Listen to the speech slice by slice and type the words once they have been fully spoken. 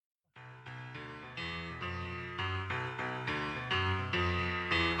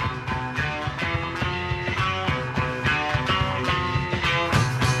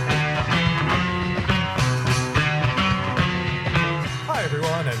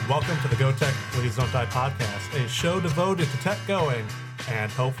and welcome to the Go Tech Please Don't Die podcast, a show devoted to tech going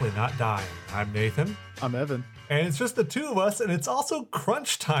and hopefully not dying. I'm Nathan. I'm Evan. And it's just the two of us, and it's also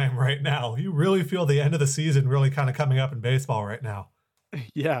crunch time right now. You really feel the end of the season really kind of coming up in baseball right now.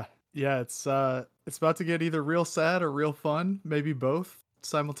 Yeah, it's about to get either real sad or real fun, maybe both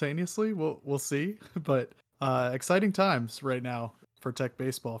simultaneously. We'll see, but exciting times right now for Tech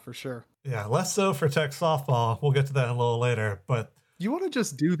baseball for sure. Yeah, less so for Tech softball. We'll get to that in a little later, but you want to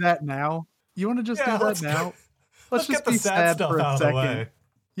just do that now? Let's just just get the be sad stuff for a out of the second. way.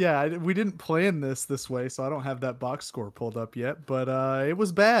 Yeah, we didn't plan this way, so I don't have that box score pulled up yet, but it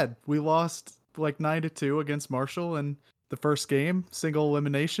was bad. We lost like 9-2 against Marshall in the first game, single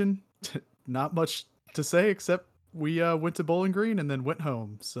elimination. Not much to say except we went to Bowling Green and then went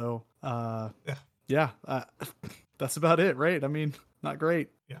home. So that's about it, right? I mean, not great.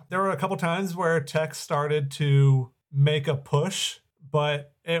 Yeah, there were a couple times where Tech started to make a push,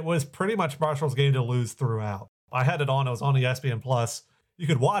 but it was pretty much Marshall's game to lose throughout. I had it on. It was on ESPN Plus. You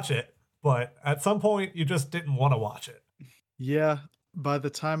could watch it, but at some point you just didn't want to watch it. Yeah, by the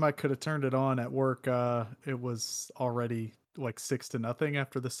time I could have turned it on at work, it was already like 6-0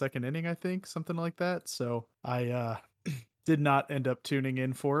 after the second inning, I think, something like that. So I did not end up tuning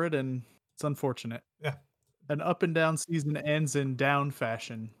in for it, and it's unfortunate. Yeah. An up and down season ends in down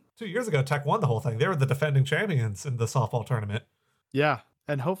fashion. 2 years ago, Tech won the whole thing. They were the defending champions in the softball tournament. Yeah,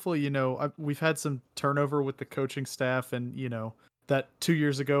 and hopefully, we've had some turnover with the coaching staff, and, that 2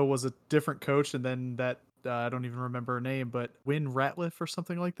 years ago was a different coach, and then that, I don't even remember her name, but Wynn Ratliff or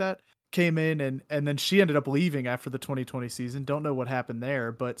something like that came in, and then she ended up leaving after the 2020 season. Don't know what happened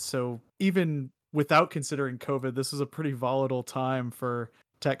there, but so even without considering COVID, this is a pretty volatile time for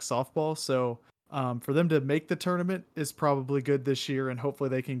Tech softball, so for them to make the tournament is probably good this year, and hopefully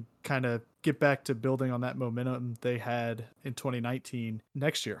they can kind of get back to building on that momentum they had in 2019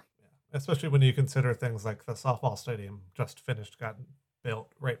 next year. Yeah. Especially when you consider things like the softball stadium just finished, got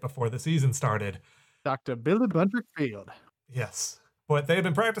built right before the season started. Dr. Billy Bundrick Field. Yes. But they've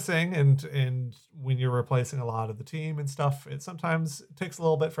been practicing, and when you're replacing a lot of the team and stuff, it sometimes takes a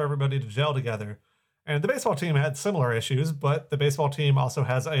little bit for everybody to gel together. And the baseball team had similar issues, but the baseball team also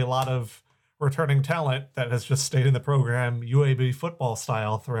has a lot of returning talent that has just stayed in the program UAB football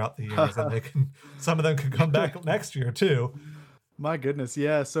style throughout the years, and some of them could come back next year too. My goodness,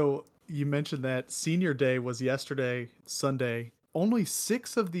 yeah. So you mentioned that senior day was yesterday, Sunday. Only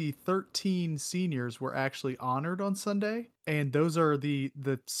 6 of the 13 seniors were actually honored on Sunday, and those are the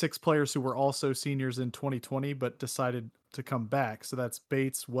 6 players who were also seniors in 2020 but decided to come back. So that's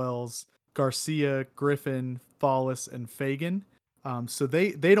Bates, Wells, Garcia, Griffin, Follis, and Fagan. So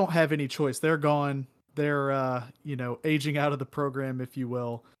they don't have any choice. They're gone. They're aging out of the program, if you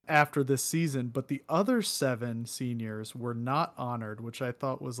will, after this season. But the other 7 seniors were not honored, which I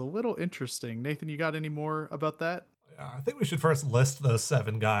thought was a little interesting. Nathan, you got any more about that? I think we should first list those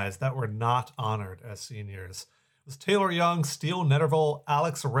 7 guys that were not honored as seniors. It was Taylor Young, Steele Netterville,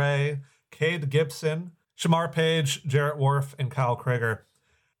 Alex Ray, Cade Gibson, Shamar Page, Jarrett Worf, and Kyle Krieger.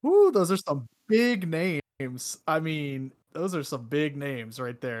 Ooh, those are some big names. I mean, those are some big names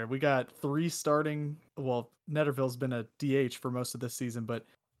right there. We got 3 starting. Well, Netterville's been a DH for most of this season, but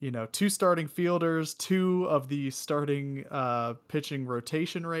 2 starting fielders, 2 of the starting pitching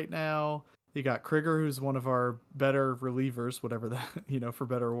rotation right now. You got Krieger, who's one of our better relievers, whatever that, for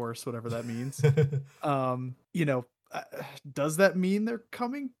better or worse, whatever that means. Does that mean they're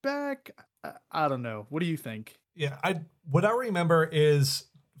coming back? I don't know. What do you think? Yeah, what I remember is,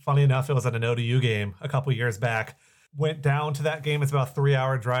 funny enough, it was at an ODU game a couple years back. Went down to that game. It's about a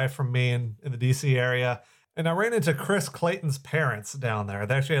 3-hour drive from me in the DC area. And I ran into Chris Clayton's parents down there.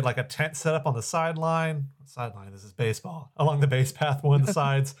 They actually had like a tent set up on the sideline. This is baseball. Along the base path, one of the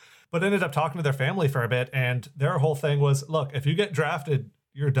sides. But ended up talking to their family for a bit. And their whole thing was, look, if you get drafted,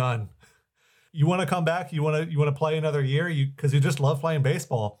 you're done. You want to come back? You want to play another year? Because you just love playing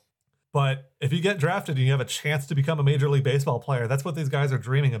baseball. But if you get drafted and you have a chance to become a Major League Baseball player, that's what these guys are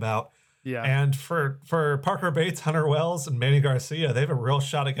dreaming about. Yeah. And for Parker Bates, Hunter Wells, and Manny Garcia, they have a real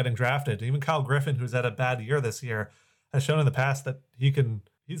shot at getting drafted. Even Kyle Griffin, who's had a bad year this year, has shown in the past that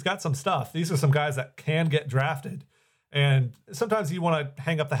he's got some stuff. These are some guys that can get drafted. And sometimes you want to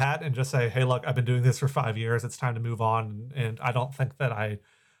hang up the hat and just say, hey, look, I've been doing this for 5 years. It's time to move on. And I don't think that I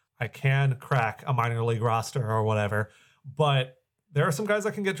can crack a minor league roster or whatever. But there are some guys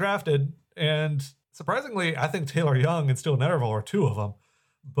that can get drafted. And surprisingly, I think Taylor Young and Steele Netterville are 2 of them.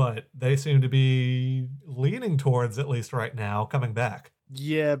 But they seem to be leaning towards, at least right now, coming back.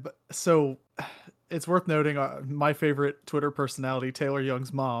 Yeah, but so it's worth noting my favorite Twitter personality, Taylor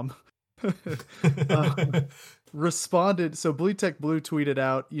Young's mom. responded. So Blue Tech Blue tweeted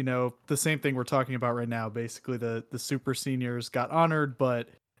out, the same thing we're talking about right now. Basically, the super seniors got honored, but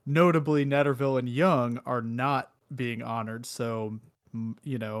notably Netterville and Young are not being honored. So,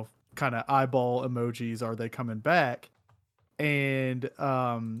 kind of eyeball emojis. Are they coming back? And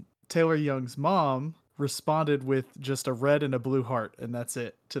Taylor Young's mom responded with just a red and a blue heart, and that's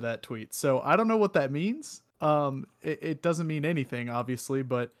it to that tweet. So I don't know what that means. It doesn't mean anything, obviously,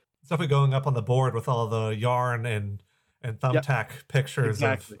 but It's definitely going up on the board with all the yarn and thumbtack pictures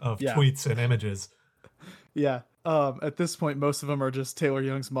exactly. of tweets and images. Yeah. At this point, most of them are just Taylor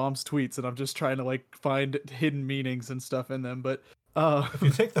Young's mom's tweets, and I'm just trying to find hidden meanings and stuff in them. But if you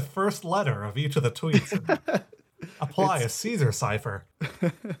take the first letter of each of the tweets and apply a Caesar cipher.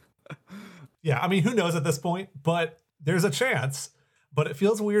 Yeah, I mean, who knows at this point, but there's a chance. But it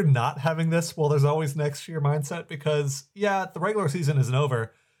feels weird not having this, well, there's always next year mindset, because, yeah, the regular season isn't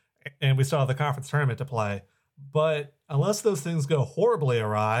over, and we still have the conference tournament to play. But unless those things go horribly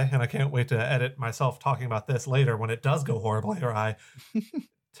awry, and I can't wait to edit myself talking about this later when it does go horribly awry,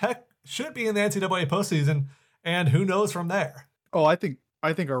 Tech should be in the NCAA postseason, and who knows from there. Oh, I think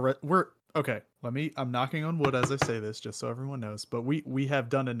we're okay. I'm knocking on wood as I say this, just so everyone knows. But we have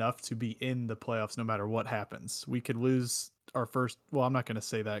done enough to be in the playoffs, no matter what happens. We could lose our first. Well, I'm not going to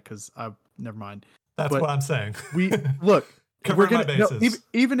say that because never mind. That's what I'm saying. We look. We're gonna bases.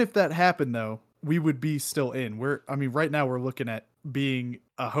 Even if that happened, though, we would be still in. Right now we're looking at being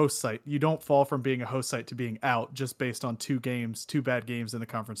a host site. You don't fall from being a host site to being out just based on two bad games in the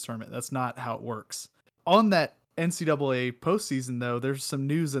conference tournament. That's not how it works. On that NCAA postseason, though, there's some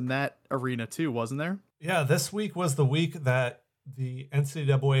news in that arena too, wasn't there? Yeah, this week was the week that the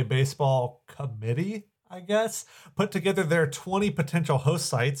NCAA baseball committee, I guess, put together their 20 potential host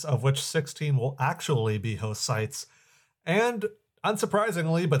sites, of which 16 will actually be host sites. And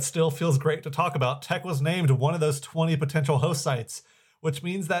unsurprisingly, but still feels great to talk about, Tech was named one of those 20 potential host sites, which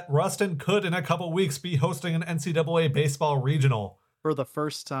means that Ruston could, in a couple weeks, be hosting an NCAA baseball regional. For the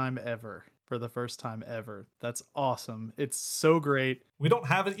first time ever. That's awesome. It's so great. We don't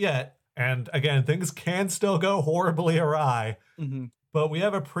have it yet. And again, things can still go horribly awry, but we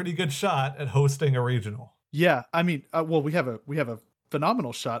have a pretty good shot at hosting a regional. Yeah. I mean, we have a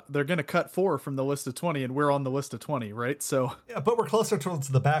phenomenal shot. They're going to cut 4 from the list of 20, and we're on the list of 20, right? So yeah, but we're closer towards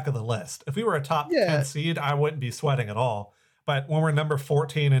the back of the list. If we were a top 10 seed, I wouldn't be sweating at all. But when we're number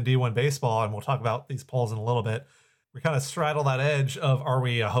 14 in D1 baseball, and we'll talk about these polls in a little bit, we kind of straddle that edge of, are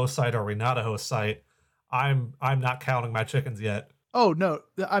we a host site or are we not a host site? I'm not counting my chickens yet. Oh, no.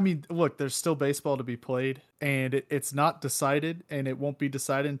 I mean, look, there's still baseball to be played, and it's not decided, and it won't be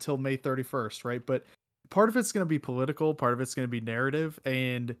decided until May 31st, right? But part of it's going to be political, part of it's going to be narrative,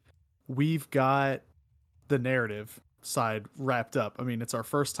 and we've got the narrative side wrapped up. I mean, it's our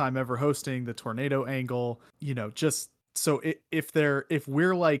first time ever hosting the tornado angle, just so if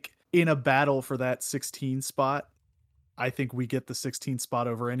we're in a battle for that 16 spot, I think we get the 16 spot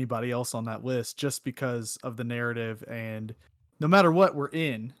over anybody else on that list just because of the narrative. And no matter what we're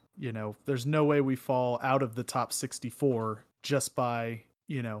in, there's no way we fall out of the top 64 just by,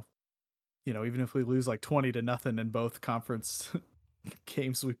 even if we lose 20-0 in both conference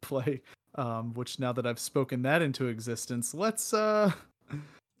games we play, which now that I've spoken that into existence, let's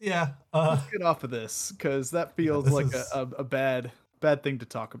get off of this, because that feels a bad thing to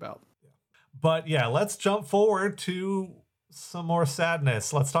talk about. But yeah, let's jump forward to some more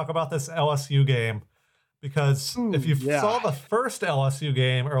sadness. Let's talk about this LSU game, because if you saw the first LSU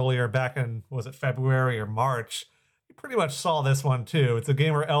game earlier back in, was it February or March, you pretty much saw this one too. It's a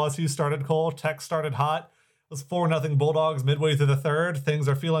game where LSU started cold, Tech started hot. It was 4-0 Bulldogs midway through the third. Things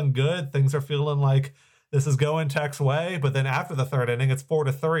are feeling good. Things are feeling like this is going Tech's way. But then after the third inning, it's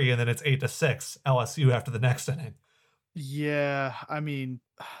 4-3, and then it's 8-6 LSU after the next inning. Yeah, I mean,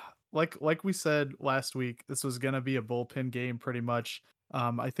 like we said last week, this was going to be a bullpen game pretty much.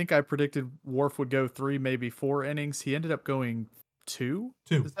 I think I predicted Worf would go 3, maybe 4 innings. He ended up going 2.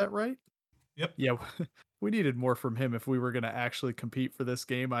 Is that right? Yep. Yeah, we needed more from him if we were going to actually compete for this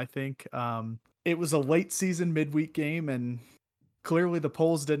game, I think. It was a late season midweek game, and clearly the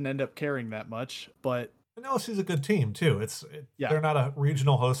polls didn't end up caring that much. But LSU's a good team too. They're not a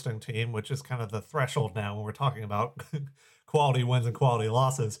regional hosting team, which is kind of the threshold now when we're talking about quality wins and quality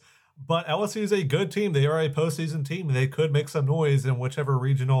losses. But LSU is a good team. They are a postseason team. They could make some noise in whichever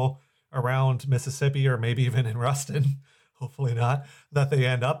regional around Mississippi, or maybe even in Ruston, hopefully not, that they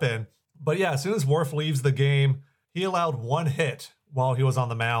end up in. But yeah, as soon as Worf leaves the game, he allowed 1 hit while he was on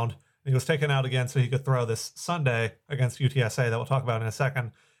the mound. He was taken out again so he could throw this Sunday against UTSA that we'll talk about in a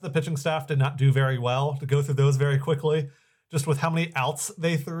second. The pitching staff did not do very well, to go through those very quickly, just with how many outs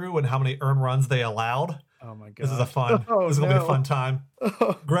they threw and how many earned runs they allowed. Oh my This is Oh this is going to be a no. fun time.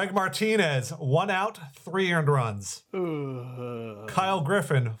 Greg Martinez, 1 out, 3 earned runs. Kyle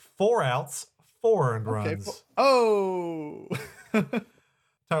Griffin, 4 outs, 4 earned Okay. runs. Oh.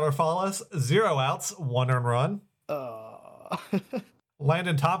 Tyler Follis, 0 outs, 1 earned run. uh.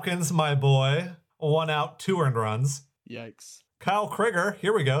 Landon Tompkins, my boy, 1 out, 2 earned runs. Yikes. Kyle Krieger,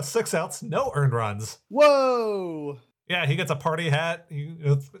 here we go, 6 outs, no earned runs. Whoa. Yeah, he gets a party hat. He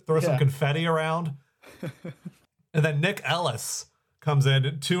throws some Yeah. confetti around. And then Nick Ellis comes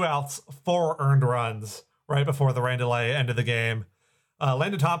in, 2 outs, 4 earned runs right before the rain delay ended the game.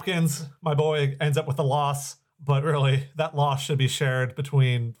 Landon Tompkins, my boy, ends up with a loss, but really that loss should be shared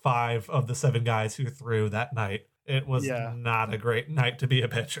between 5 of the 7 guys who threw that night. It was Yeah. not a great night to be a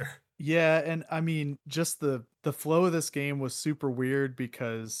pitcher. Yeah, and I mean, just the flow of this game was super weird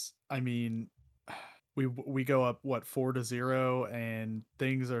because I mean, we go up what 4-0 and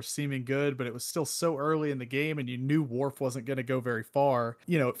things are seeming good, but it was still so early in the game and you knew Wharf wasn't going to go very far.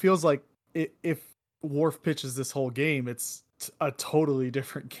 You know, it feels like if Wharf pitches this whole game, it's a totally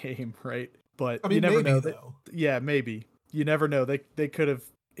different game, right? But I mean, you never maybe, know. though. Yeah, maybe. You never know. They could have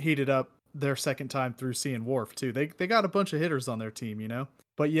heated up their second time through seeing Wharf too. They got a bunch of hitters on their team, you know?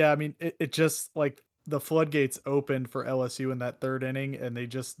 But yeah, I mean, it just like the floodgates opened for LSU in that third inning and they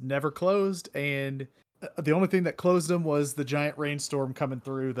just never closed. And the only thing that closed them was the giant rainstorm coming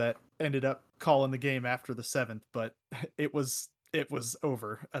through that ended up calling the game after the 7th. But it was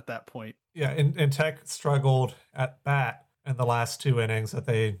over at that point. Yeah, and Tech struggled at bat in the last 2 innings that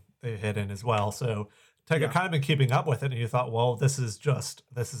they hit in as well. So Tech had kind of been keeping up with it, and you thought, well, this is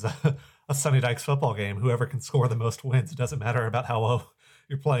a Sonny Dykes football game. Whoever can score the most wins. It doesn't matter about how well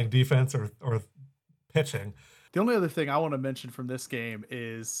you're playing defense or pitching. The only other thing I want to mention from this game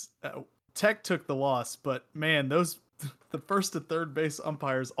is Tech took the loss, but man, the first to third base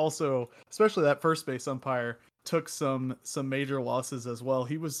umpires also, especially that first base umpire, took some major losses as well.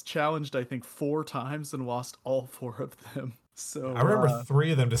 He was challenged, I think, 4 times and lost all 4 of them. So I remember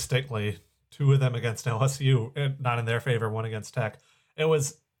 3 of them distinctly. 2 of them against LSU, and not in their favor. 1 against Tech. There were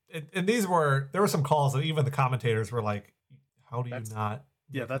some calls that even the commentators were like, "How do you not?"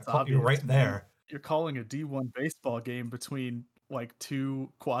 Yeah, that's obvious. You're right there. You're calling a D1 baseball game between like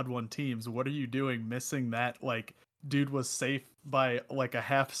 2 quad 1 teams. What are you doing missing that? Like, dude was safe by like a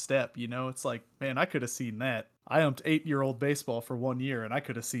half step, you know? It's like, man, I could have seen that. I umped 8-year-old baseball for 1 year and I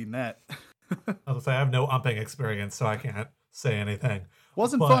could have seen that. I was say I have no umping experience, so I can't say anything.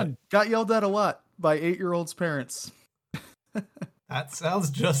 Wasn't fun. Got yelled at a lot by 8-year-olds' parents. That sounds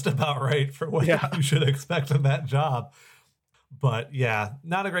just about right for what you should expect in that job. But yeah,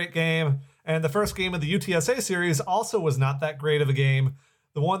 not a great game. And the first game of the UTSA series also was not that great of a game.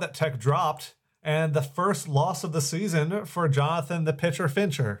 The one that Tech dropped, and the first loss of the season for Jonathan the pitcher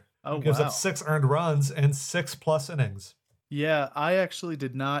Fincher. Oh, He gives up 6 earned runs and 6+ innings. Yeah, I actually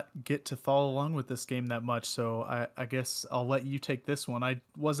did not get to follow along with this game that much, so I guess I'll let you take this one. I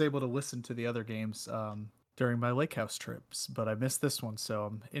was able to listen to the other games during my lake house trips, but I missed this one, so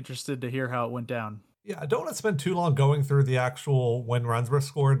I'm interested to hear how it went down. Yeah, I don't want to spend too long going through the actual when runs were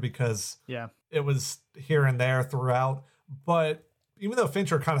scored because it was here and there throughout. But even though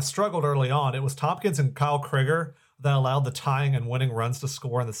Fincher kind of struggled early on, it was Tompkins and Kyle Krieger that allowed the tying and winning runs to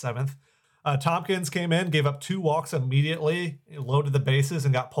score in the 7th. Tompkins came in, gave up 2 walks immediately, loaded the bases,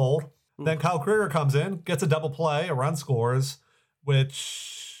 and got pulled. Ooh. Then Kyle Krieger comes in, gets a double play, a run scores,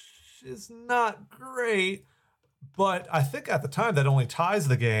 which is not great. But I think at the time that only ties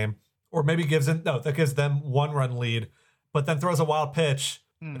the game, or maybe that gives them 1-run lead, but then throws a wild pitch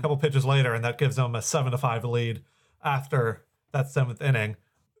a couple pitches later, and that gives them a 7-5 lead after that 7th inning.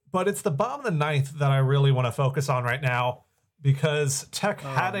 But it's the bottom of the 9th that I really want to focus on right now, because Tech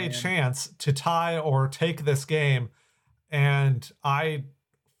had a chance to tie or take this game, and I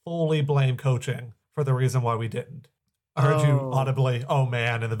fully blame coaching for the reason why we didn't. I heard you audibly, "Oh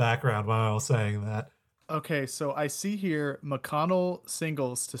man," in the background while I was saying that. Okay, so I see here McConnell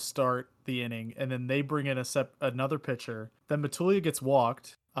singles to start the inning, and then they bring in another pitcher. Then Matulia gets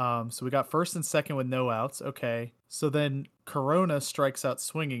walked. So we got first and second with no outs. Okay. So then Corona strikes out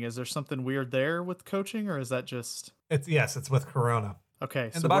swinging. Is there something weird there with coaching, or is that just... It's with Corona. Okay.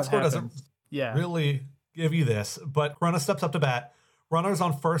 And so the box score doesn't really give you this, but Corona steps up to bat. Runners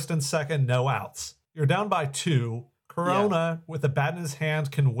on first and second, no outs. You're down by 2. Corona, with the bat in his hand,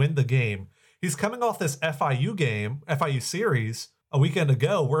 can win the game. He's coming off this FIU series a weekend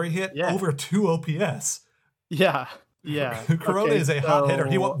ago where he hit over 2 OPS. Yeah. Corona is a hot hitter.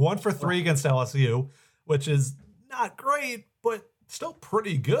 He went 1 for 3 against LSU, which is not great, but still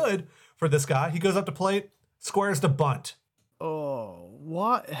pretty good for this guy. He goes up to plate, squares to bunt. Oh,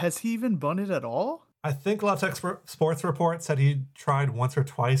 what? Has he even bunted at all? I think La Tech Sports Report said he tried once or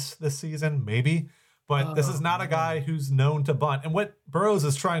twice this season, maybe. But this is Oh, not a guy man. who's known to bunt. And what Burrows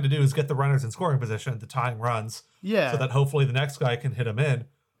is trying to do is get the runners in scoring position, the tying runs, so Yeah. that hopefully the next guy can hit him in.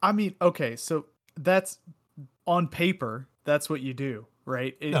 I mean, okay, so that's on paper, that's what you do,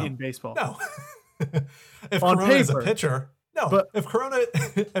 right? No, In baseball. no. If On Corona is a paper. pitcher, no. But If Corona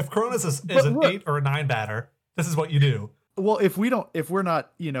is but an look, 8 or a 9 batter, this is what you do. well, if we're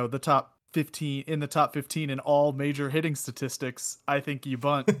not, the top 15 in the top 15 in all major hitting statistics, I think you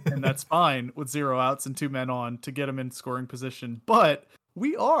bunt and that's fine with 0 outs and 2 men on to get them in scoring position. But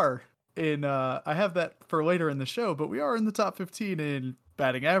we are in I have that for later in the show, but we are in the top 15 in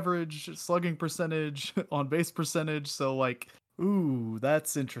batting average, slugging percentage, on base percentage. So like, ooh,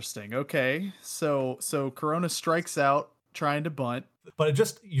 that's interesting. Okay. So Corona strikes out trying to bunt. But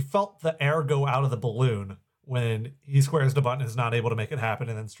you felt the air go out of the balloon when he squares the bunt and is not able to make it happen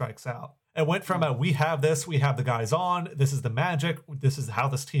and then strikes out. It went from we have this, we have the guys on, this is the magic, this is how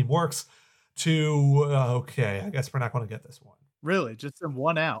this team works, to okay, I guess we're not going to get this one. Really? Just in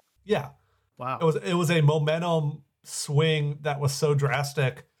 1 out. Yeah. Wow. It was a momentum swing that was so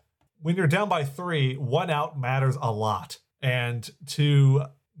drastic. When you're down by 3, 1 out matters a lot. And to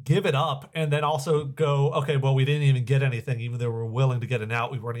give it up and then also go, okay, well, we didn't even get anything, even though we were willing to get an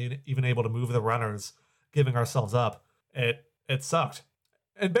out. We weren't even able to move the runners, giving ourselves up. It sucked.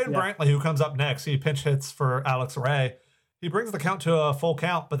 And Ben Brantley, who comes up next, he pinch hits for Alex Ray. He brings the count to a full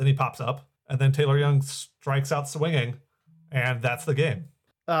count, but then he pops up. And then Taylor Young strikes out swinging. And that's the game.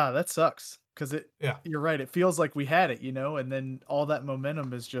 That sucks. Because you're right. It feels like we had it, and then all that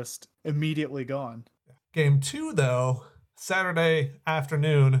momentum is just immediately gone. Game 2, though, Saturday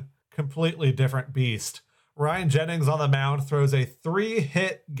afternoon, completely different beast. Ryan Jennings on the mound throws a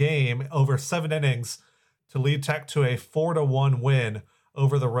 3-hit game over 7 innings to lead Tech to a 4-1 win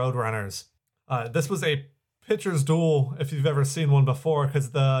over the Roadrunners. This was a pitcher's duel, if you've ever seen one before,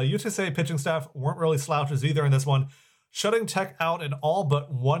 because the UTSA pitching staff weren't really slouches either in this one, shutting Tech out in all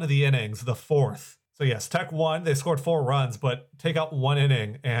but one of the innings, the 4th. So yes, Tech won. They scored 4 runs, but take out 1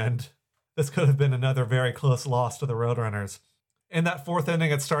 inning, and this could have been another very close loss to the Roadrunners. In that 4th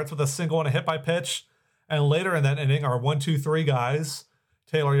inning, it starts with a single and a hit by pitch, and later in that inning, our 1-2-3 guys,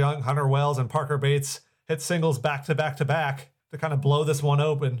 Taylor Young, Hunter Wells, and Parker Bates, hit singles back to back to back to kind of blow this one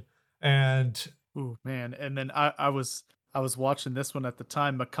open. And ooh, man. And then I was watching this one at the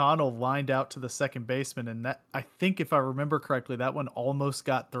time. McConnell lined out to the second baseman, and that, I think if I remember correctly, that one almost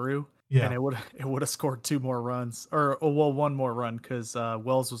got through. yeah, And it would have scored 2 more runs, or 1 more run, because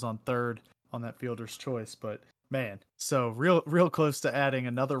Wells was on third on that fielder's choice. But man, so real close to adding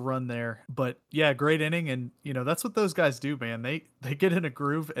another run there. But yeah, great inning, and that's what those guys do, man. They get in a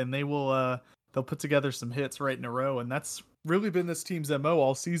groove and they will they'll put together some hits right in a row, and that's really been this team's MO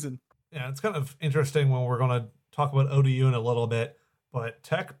all season. Yeah, it's kind of interesting when we're going to talk about ODU in a little bit, but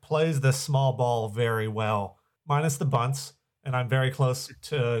Tech plays this small ball very well, minus the bunts, and I'm very close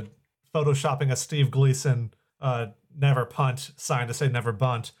to photoshopping a Steve Gleason never punt sign to say never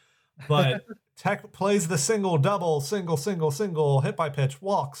bunt. But Tech plays the single, double, single, hit by pitch,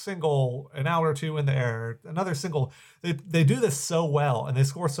 walk, single, an out or 2 in the air, another single. They do this so well, and they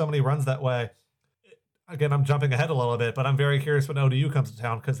score so many runs that way. Again, I'm jumping ahead a little bit, but I'm very curious when ODU comes to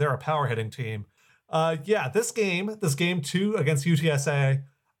town because they're a power hitting team. This game 2 against UTSA,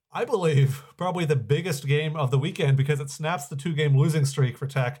 I believe probably the biggest game of the weekend because it snaps the 2-game losing streak for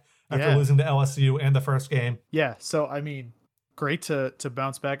Tech after losing to LSU and the first game. Yeah, so I mean, great to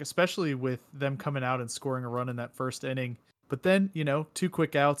bounce back, especially with them coming out and scoring a run in that first inning. But then, 2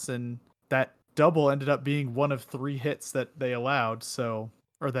 quick outs, and that double ended up being one of 3 hits that they allowed.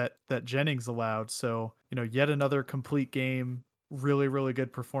 Or that Jennings allowed. So, yet another complete game. Really, really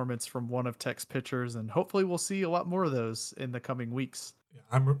good performance from one of Tech's pitchers, and hopefully we'll see a lot more of those in the coming weeks. Yeah,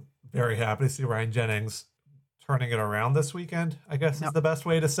 I'm very happy to see Ryan Jennings turning it around this weekend, I guess is the best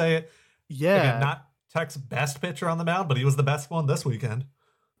way to say it. Yeah. Again, not Tech's best pitcher on the mound, but he was the best one this weekend.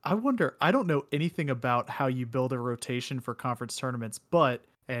 I wonder, I don't know anything about how you build a rotation for conference tournaments, but,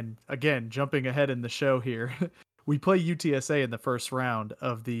 and again, jumping ahead in the show here, we play UTSA in the first round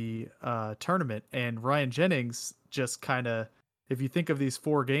of the tournament, and Ryan Jennings just kind of, if you think of these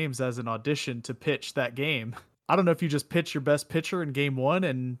 4 games as an audition to pitch that game, I don't know if you just pitch your best pitcher in game 1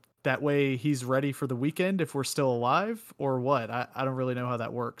 and that way he's ready for the weekend if we're still alive, or what. I don't really know how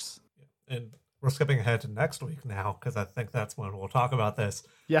that works. And we're skipping ahead to next week now because I think that's when we'll talk about this.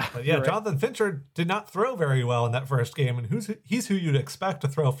 Yeah. But yeah, right. Jonathan Fincher did not throw very well in that first game, and he's who you'd expect to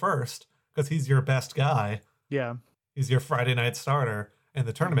throw first because he's your best guy. Yeah. He's your Friday night starter. in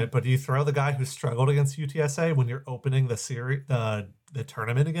the tournament, but do you throw the guy who struggled against UTSA when you're opening the series, the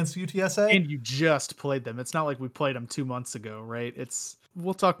tournament against UTSA? And you just played them. It's not like we played them 2 months ago, right?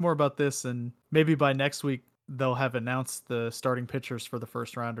 We'll talk more about this, and maybe by next week they'll have announced the starting pitchers for the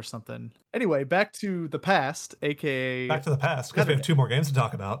first round or something. Anyway, back to the past, aka Back to the past, because we have 2 more games to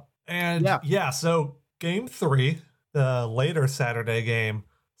talk about. And so game 3, the later Saturday game,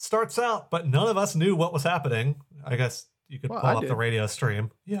 starts out, but none of us knew what was happening. I guess you could pull up the radio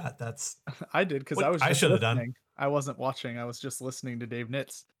stream. Yeah, that's... I did, because I was just listening. I wasn't watching. I was just listening to Dave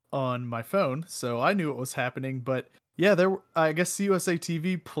Nitz on my phone, so I knew what was happening. But yeah, I guess USA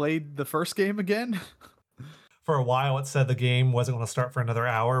TV played the first game again. For a while, it said the game wasn't going to start for another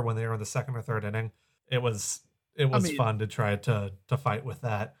hour when they were in the second or third inning. It was fun to try to fight with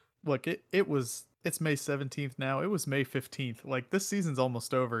that. Look, it's May 17th now. It was May 15th. Like, this season's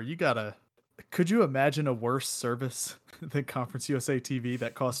almost over. Could you imagine a worse service than Conference USA TV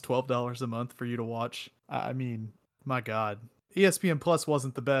that costs $12 a month for you to watch? I mean, my God. ESPN Plus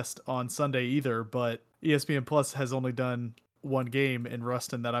wasn't the best on Sunday either, but ESPN Plus has only done one game in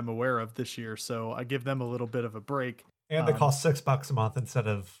Ruston that I'm aware of this year, so I give them a little bit of a break. And they cost $6 a month instead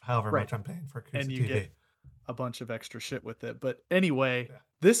of however much I'm paying for and you TV. Get a bunch of extra shit with it. But anyway,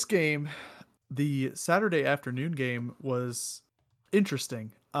 this game, the Saturday afternoon game, was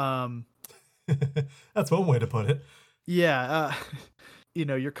interesting. That's one way to put it. Yeah.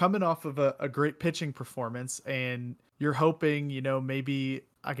 You're coming off of a great pitching performance, and you're hoping, maybe,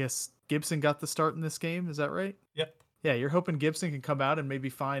 I guess, Gibson got the start in this game. Is that right? Yep. Yeah, you're hoping Gibson can come out and maybe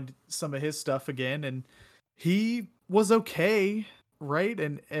find some of his stuff again. And he was okay, right?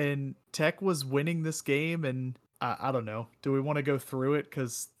 And Tech was winning this game, and I don't know. Do we want to go through it?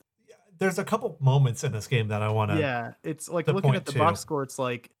 Because there's a couple moments in this game that I want to... Yeah, it's like looking at the box score, it's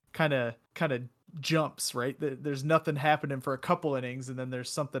like kind of jumps, right? There's nothing happening for a couple innings, and then there's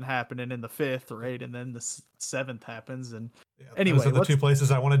something happening in the 5th, right? And then the 7th happens. And anyway, those are the 2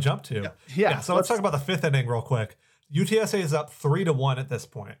 places I want to jump to. Yeah. So let's talk about the 5th inning real quick. UTSA is up 3-1 at this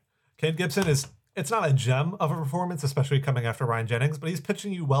point. Cade Gibson it's not a gem of a performance, especially coming after Ryan Jennings, but he's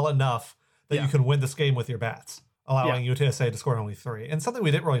pitching you well enough that you can win this game with your bats, allowing UTSA to score only 3. And something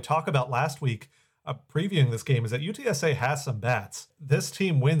we didn't really talk about last week, previewing this game, is that UTSA has some bats. This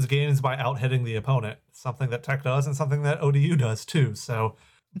team wins games by out-hitting the opponent, something that Tech does and something that ODU does too. So,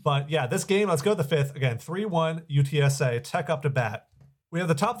 but yeah, this game, let's go to the 5th. Again, 3-1 UTSA, Tech up to bat. We have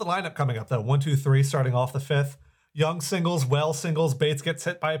the top of the lineup coming up though, 1-2-3 starting off the 5th. Young singles, Wells singles, Bates gets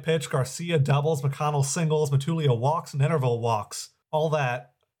hit by a pitch, Garcia doubles, McConnell singles, Matulia walks, Netterville walks. All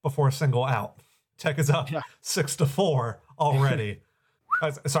that before a single out. Tech is up 6-4 already.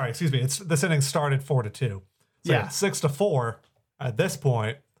 Sorry, excuse me. This inning started 4-2. So 6-4 at this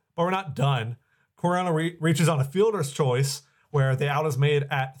point, but we're not done. Corona reaches on a fielder's choice where the out is made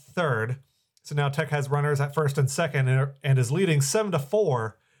at 3rd. So now Tech has runners at 1st and 2nd and is leading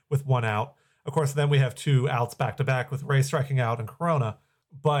 7-4 with 1 out. Of course, then we have 2 outs back-to-back with Ray striking out and Corona.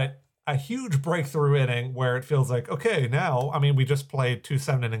 But a huge breakthrough inning where it feels like, okay, now, I mean, we just played 2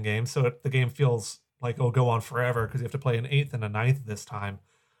 7-inning games, so the game feels like it'll go on forever because you have to play an 8th and a 9th this time.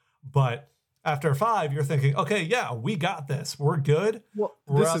 But after 5, you're thinking, okay, yeah, we got this. We're good. Well,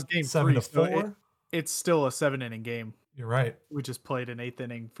 We're this is game 7-4. So it's still a 7-inning game. You're right. We just played an 8th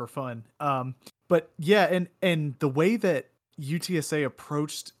inning for fun. But yeah, and the way that UTSA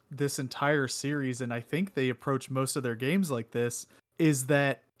approached this entire series, and I think they approach most of their games like this, is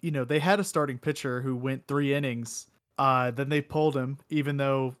that, they had a starting pitcher who went 3 innings. Then they pulled him, even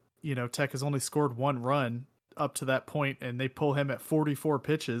though, Tech has only scored 1 run up to that point, and they pull him at 44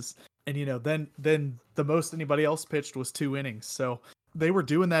 pitches. And, then the most anybody else pitched was 2 innings. So they were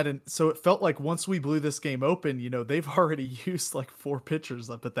doing that. And so it felt like once we blew this game open, they've already used like 4 pitchers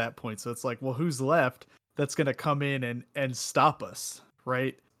up at that point. So it's like, well, who's left that's going to come in and stop us,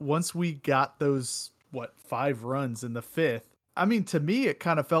 right? Once we got those, 5 runs in the 5th, I mean, to me, it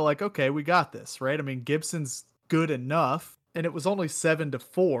kind of felt like, okay, we got this, right? I mean, Gibson's good enough, and it was only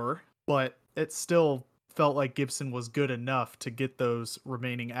 7-4, but it still felt like Gibson was good enough to get those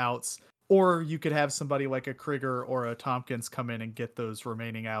remaining outs. Or you could have somebody like a Krieger or a Tompkins come in and get those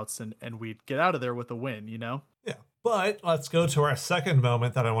remaining outs, and we'd get out of there with a win, Yeah, but let's go to our second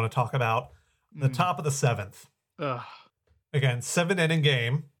moment that I want to talk about, the top of the 7th. Again, 7-inning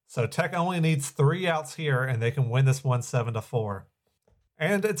game. So Tech only needs 3 outs here, and they can win this one 7-4.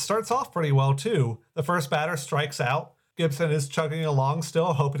 And it starts off pretty well, too. The first batter strikes out. Gibson is chugging along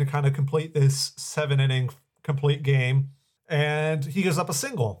still, hoping to kind of complete this 7-inning complete game. And he gives up a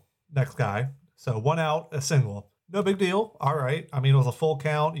single, next guy. So 1 out, a single. No big deal. All right. I mean, it was a full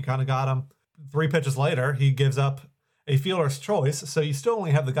count. You kind of got him. 3 pitches later, he gives up a fielder's choice. So you still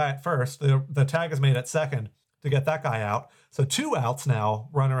only have the guy at first. The tag is made at second to get that guy out. So 2 outs now,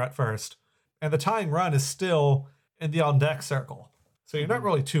 runner at first. And the tying run is still in the on deck circle. So you're not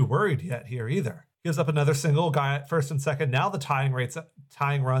really too worried yet here either. Gives up another single, guy at first and second. Now the tying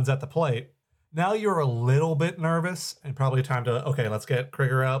runs at the plate. Now you're a little bit nervous and probably time to, okay, let's get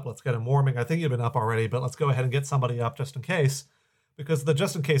Krieger up. Let's get him warming. I think you've been up already, but let's go ahead and get somebody up just in case. Because the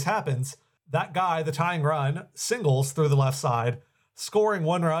just in case happens, that guy, the tying run, singles through the left side, scoring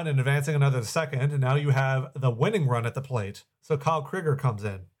 1 run and advancing another to second. And now you have the winning run at the plate. So Kyle Krieger comes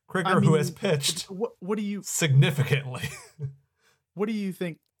in. Krieger, who has pitched what do you significantly. What do you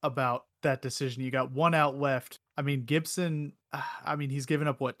think about that decision? You got 1 out left. I mean, Gibson, he's given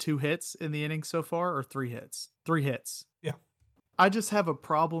up 2 hits in the inning so far, or 3 hits? 3 hits. Yeah. I just have a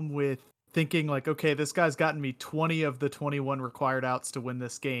problem with thinking like, okay, this guy's gotten me 20 of the 21 required outs to win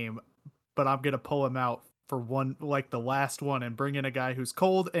this game, but I'm going to pull him out for one, like the last one, and bring in a guy who's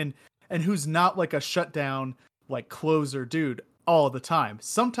cold and who's not like a shutdown, like closer dude all the time.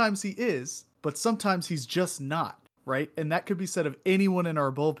 Sometimes he is, but sometimes he's just not, right? And that could be said of anyone in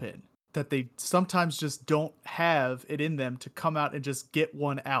our bullpen, that they sometimes just don't have it in them to come out and just get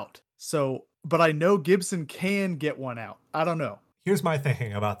 1 out. So, but I know Gibson can get 1 out. I don't know. Here's my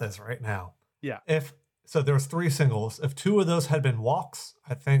thinking about this right now. Yeah. So there was 3 singles. If 2 of those had been walks,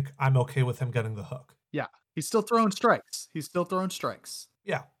 I think I'm okay with him getting the hook. Yeah. He's still throwing strikes.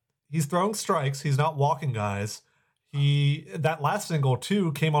 Yeah. He's throwing strikes. He's not walking guys. That last single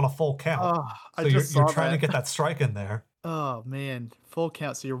too came on a full count. So you're trying to get that strike in there. Oh man, full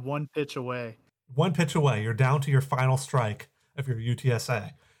count. So you're 1 pitch away. 1 pitch away. You're down to your final strike of your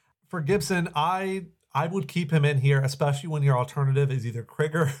UTSA. For Gibson, I would keep him in here, especially when your alternative is either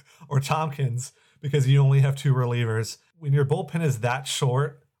Krieger or Tompkins, because you only have 2 relievers. When your bullpen is that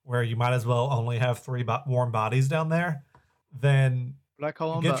short, where you might as well only have 3 warm bodies down there, then What I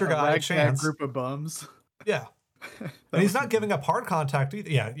call him, get your guy a chance. Group of bums. Yeah. And he's not giving up hard contact either.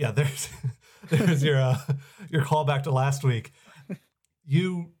 Yeah. There's your callback to last week.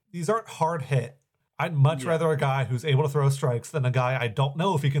 These aren't hard hit. I'd much rather a guy who's able to throw strikes than a guy I don't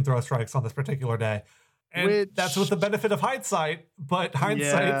know if he can throw strikes on this particular day. And that's with the benefit of hindsight, but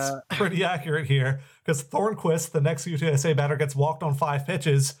hindsight's pretty accurate here because Thornquist, the next UTSA batter, gets walked on 5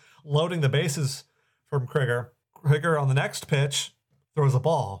 pitches, loading the bases from Krieger. Krieger on the next pitch throws a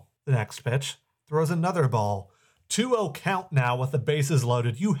ball. The next pitch throws another ball. 2-0 count now with the bases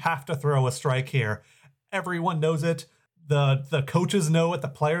loaded. You have to throw a strike here. Everyone knows it. The coaches know it. The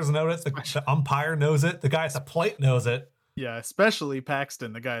players know it. The umpire knows it. The guy at the plate knows it. Yeah, especially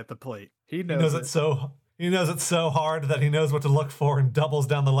Paxton, the guy at the plate. He knows it. He knows it so hard that he knows what to look for and doubles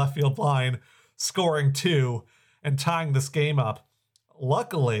down the left field line, scoring 2 and tying this game up.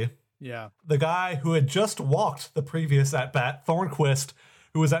 Luckily, the guy who had just walked the previous at-bat, Thornquist,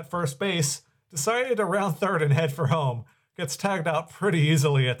 who was at first base, decided to round third and head for home. Gets tagged out pretty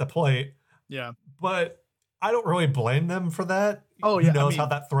easily at the plate. Yeah. But I don't really blame them for that. Oh, yeah. Who knows how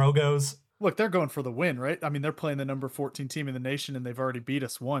that throw goes? Look, they're going for the win, right? I mean, they're playing the number 14 team in the nation, and they've already beat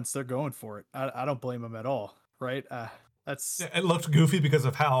us once. They're going for it. I don't blame them at all, right? It looked goofy because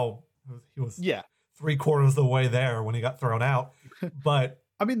of how he was 3/4 of the way there when he got thrown out. But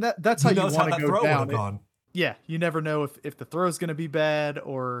I mean, that's how you want to go down. Gone. Yeah, you never know if the throw is going to be bad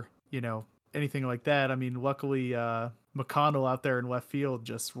or, anything like that. I mean, luckily, McConnell out there in left field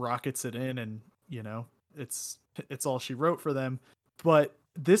just rockets it in, and it's all she wrote for them. But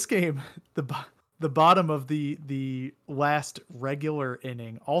this game, the bottom of the last regular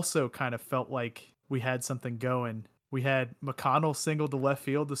inning also kind of felt like we had something going. We had McConnell single to left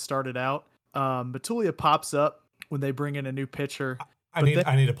field to start it out. Matulia pops up when they bring in a new pitcher. I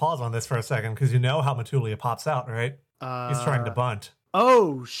need to pause on this for a second because you know how Matulia pops out, right? He's trying to bunt.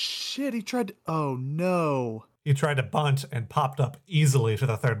 Oh shit! Oh no! He tried to bunt and popped up easily to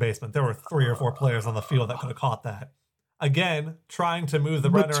the third baseman. There were 3 or 4 players on the field that could have caught that. Again, trying to move the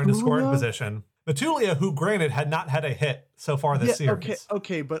runner into scoring position. Matulia, who granted had not had a hit so far this series.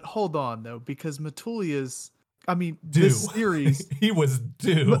 Okay, but hold on though, because Matulia's, due. This series he was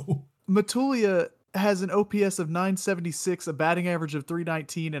due. Matulia has an OPS of 976, a batting average of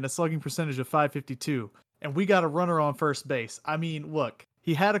 319, and a slugging percentage of 552. And we got a runner on first base. I mean, look,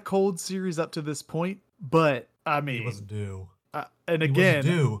 he had a cold series up to this point, but he was due. And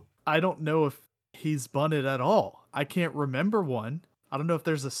again, I don't know if he's bunted at all. I can't remember one. I don't know if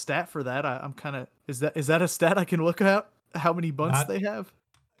there's a stat for that. I'm kind of, is that a stat I can look up? How many bunts they have?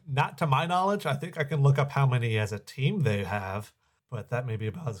 Not to my knowledge. I think I can look up how many as a team they have, but that may be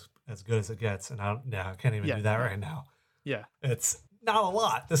about as good as it gets. And I can't even do that right now. Yeah. Not a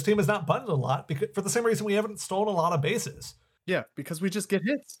lot. This team has not bunted a lot because for the same reason we haven't stolen a lot of bases. Yeah, because we just get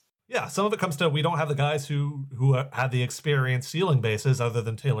hits. Yeah, some of it comes to we don't have the guys who have the experience stealing bases other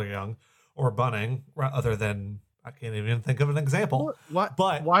than Taylor Young or Bunning, other than I can't even think of an example.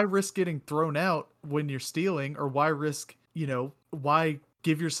 Why risk getting thrown out when you're stealing, or why risk, why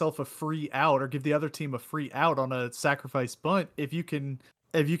give yourself a free out or give the other team a free out on a sacrifice bunt if you can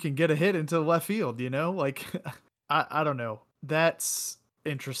get a hit into left field, like I don't know. That's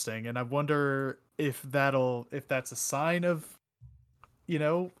interesting, and I wonder if that's a sign of,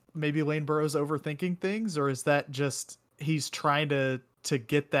 maybe Lane Burroughs overthinking things, or is that just he's trying to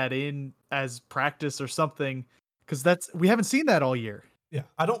get that in as practice or something? Because we haven't seen that all year. Yeah,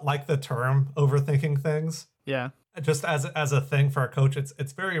 I don't like the term overthinking things. Yeah, just as a thing for a coach,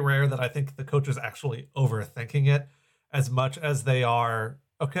 it's very rare that I think the coach is actually overthinking it as much as they are.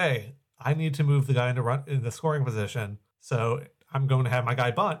 Okay, I need to move the guy in the scoring position, so I'm going to have my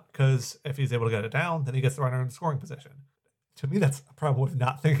guy bunt because if he's able to get it down, then he gets the runner in the scoring position. To me, that's probably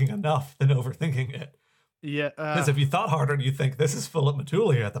not thinking enough than overthinking it. Yeah, because if you thought harder, you think this is Philip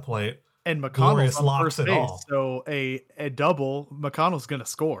Matulia at the plate, and McConnell's on locks first it base, all. so a double, McConnell's gonna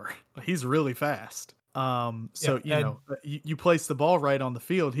score. He's really fast. You place the ball right on the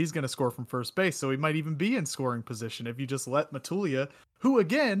field, he's gonna score from first base. So he might even be in scoring position if you just let Matulia, who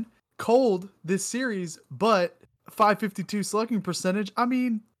again cold this series, but 552 slugging percentage. I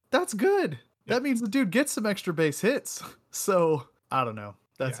mean, that's good. Yeah. That means the dude gets some extra base hits. So I don't know.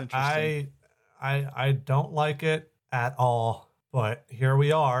 That's interesting. I don't like it at all, but here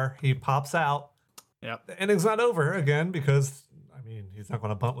we are. He pops out. Yeah. The inning's not over again because, I mean, he's not going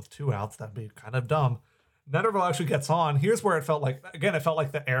to bunt with 2 outs. That'd be kind of dumb. Netterville actually gets on. Here's where it felt like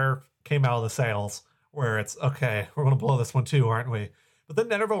the air came out of the sails, where it's, okay, we're going to blow this one too, aren't we? But then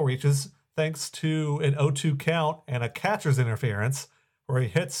Netterville reaches thanks to an 0-2 count and a catcher's interference where he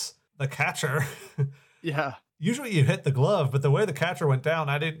hits the catcher. Yeah. Usually you hit the glove, but the way the catcher went down,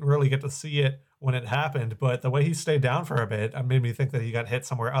 I didn't really get to see it when it happened, but the way he stayed down for a bit, it made me think that he got hit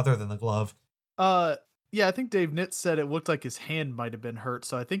somewhere other than the glove. Yeah, I think Dave Nitz said it looked like his hand might have been hurt,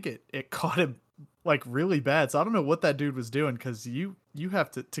 so I think it caught him like really bad. So I don't know what that dude was doing, because you have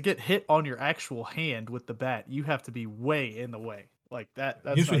to get hit on your actual hand with the bat, you have to be way in the way. Like that's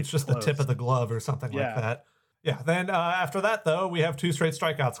usually it's just close. The tip of the glove or something like that. Yeah. Then after that, though, we have 2 straight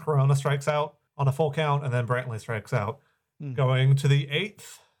strikeouts. Corona strikes out on a full count, and then Brantley strikes out. Going to the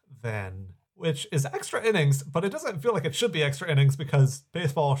 8th, then, which is extra innings, but it doesn't feel like it should be extra innings because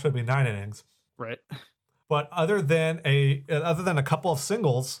baseball should be 9 innings. Right. But other than a couple of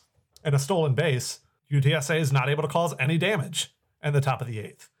singles and a stolen base, UTSA is not able to cause any damage in the top of the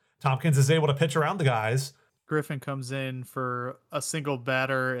 8th. Tompkins is able to pitch around the guys. Griffin comes in for a single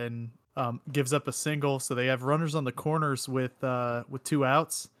batter and gives up a single, so they have runners on the corners with 2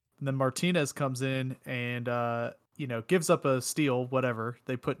 outs. And then Martinez comes in and gives up a steal. Whatever,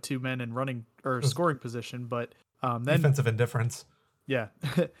 they put 2 men in running or scoring position, but then defensive indifference. Yeah,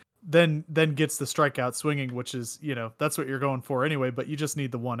 then gets the strikeout swinging, which is that's what you're going for anyway. But you just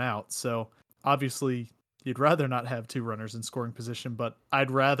need the 1 out, so obviously you'd rather not have 2 runners in scoring position. But I'd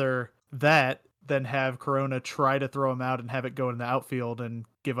rather that than have Corona try to throw him out and have it go in the outfield and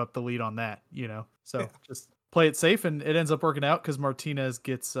give up the lead on that, So just play it safe, and it ends up working out because Martinez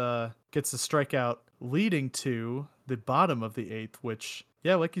gets a strikeout, leading to the bottom of the 8th, which,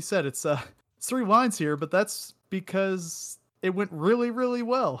 yeah, like you said, it's 3 lines here, but that's because it went really, really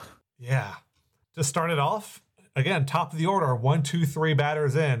well. Yeah. To start it off, again, top of the order, 1, 2, 3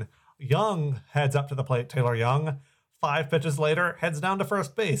 batters in. Young heads up to the plate, Taylor Young. 5 pitches later, heads down to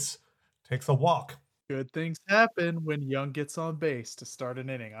first base. Takes a walk. Good things happen when Young gets on base to start an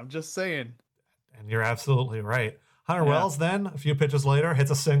inning. I'm just saying. And you're absolutely right. Hunter Wells then, a few pitches later, hits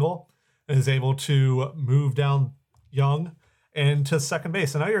a single and is able to move down Young into second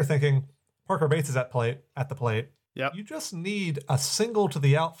base. And now you're thinking, Parker Bates is at the plate. Yep. You just need a single to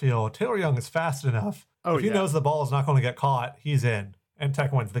the outfield. Taylor Young is fast enough. If he knows the ball is not going to get caught, he's in. And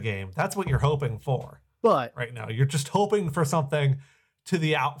Tech wins the game. That's what you're hoping for. But right now, you're just hoping for something to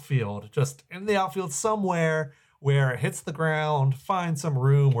the outfield, just in the outfield somewhere where it hits the ground, find some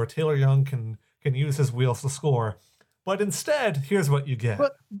room where Taylor Young can use his wheels to score. But instead, here's what you get.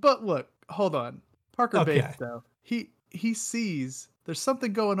 But look, hold on. Parker Bates, though, he sees there's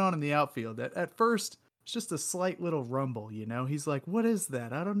something going on in the outfield. At first, it's just a slight little rumble, He's like, what is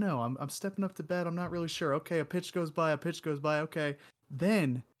that? I don't know. I'm stepping up to bat. I'm not really sure. Okay, a pitch goes by. Okay.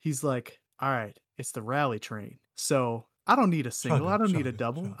 Then he's like, all right, it's the rally train. So I don't need a single. I don't need a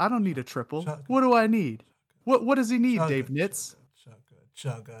double. I don't need a triple. What do I need? What does he need, Dave Nitz?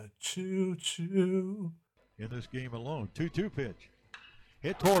 Chugga, choo-choo. In this game alone, 2-2 pitch.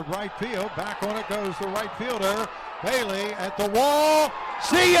 Hit toward right field. Back on it goes the right fielder. Bailey at the wall.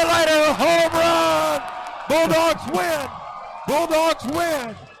 See you later. Home run. Bulldogs win. Bulldogs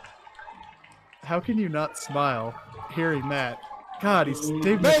win. How can you not smile hearing that? God,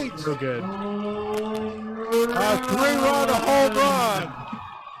 Dave Bates so good. A 3-run home run.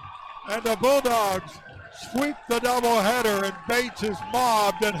 And the Bulldogs sweep the doubleheader, and Bates is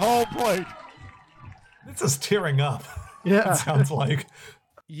mobbed at home plate. This is tearing up. Yeah. It sounds like.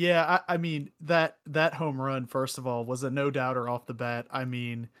 Yeah, I mean, that home run, first of all, was a no-doubter off the bat. I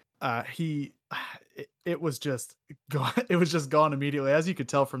mean, it was just gone. It was just gone immediately, as you could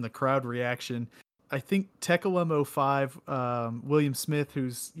tell from the crowd reaction. I think Tekalem05, William Smith,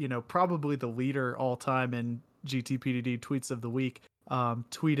 who's, probably the leader all time in GTPDD tweets of the week,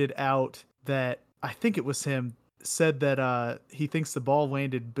 tweeted out that, I think it was him, said that he thinks the ball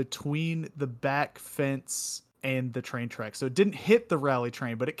landed between the back fence and the train track. So it didn't hit the rally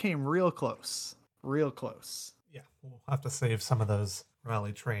train, but it came real close. Real close. Yeah, we'll have to save some of those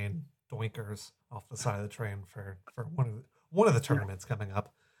rally train doinkers off the side of the train for one of the tournaments coming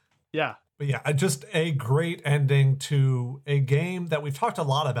up. Yeah. But yeah, just a great ending to a game that we've talked a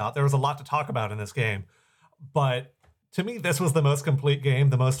lot about. There was a lot to talk about in this game. But to me, this was the most complete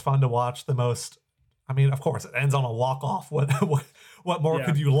game, the most fun to watch, of course, it ends on a walk-off. What more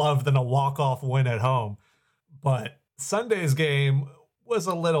could you love than a walk-off win at home? But Sunday's game was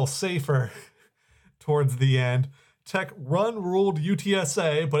a little safer towards the end. Tech run-ruled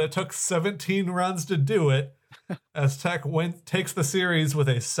UTSA, but it took 17 runs to do it, as Tech takes the series with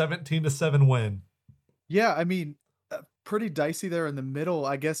a 17-7 win. Yeah, I mean, pretty dicey there in the middle.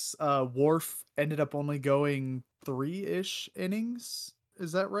 I guess Worf ended up only going 3-ish innings.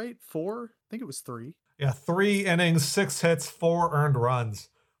 Is that right? 4? I think it was 3. Yeah, 3 innings, 6 hits, 4 earned runs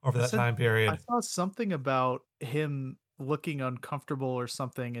over that time period. I saw something about him looking uncomfortable or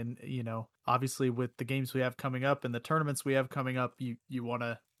something, and obviously with the games we have coming up and the tournaments we have coming up, you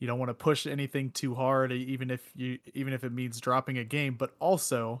don't want to push anything too hard, even if it means dropping a game. But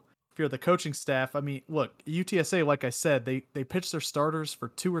also, if you're the coaching staff, I mean, look, UTSA, like I said, they pitched their starters for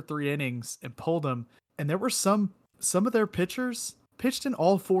 2 or 3 innings and pulled them, and there were some of their pitchers pitched in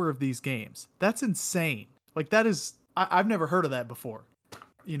all 4 of these games. That's insane. Like, that is, I've never heard of that before.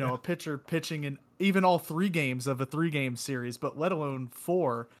 A pitcher pitching in even all 3 games of a 3-game series, but let alone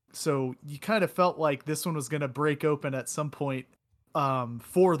 4. So you kind of felt like this one was going to break open at some point in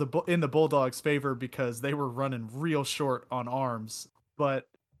the Bulldogs' favor, because they were running real short on arms. But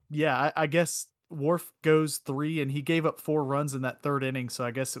yeah, I guess Worf goes 3, and he gave up 4 runs in that 3rd inning. So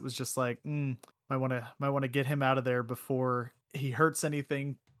I guess it was just like, might want to get him out of there before he hurts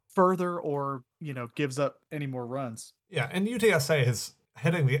anything further or gives up any more runs. Yeah, and UTSA is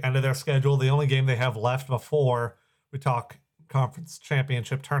hitting the end of their schedule. The only game they have left before we talk conference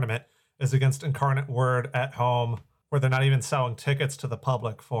championship tournament is against Incarnate Word at home, where they're not even selling tickets to the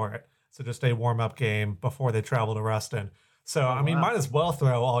public for it. So just a warm-up game before they travel to Ruston. So, might as well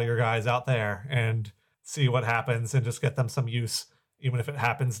throw all your guys out there and see what happens and just get them some use, even if it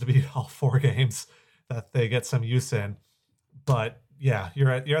happens to be all 4 games that they get some use in. But yeah,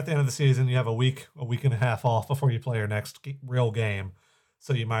 you're at the end of the season. You have a week and a half off before you play your next real game.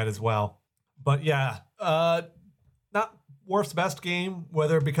 So you might as well. But yeah, not Worf's best game,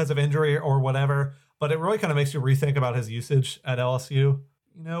 whether because of injury or whatever, but it really kind of makes you rethink about his usage at LSU.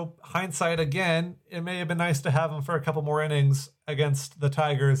 Hindsight again, it may have been nice to have him for a couple more innings against the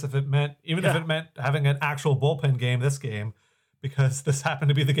Tigers if it meant having an actual bullpen game this game, because this happened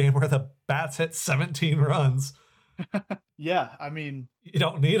to be the game where the Bats hit 17 runs. Yeah, I mean, you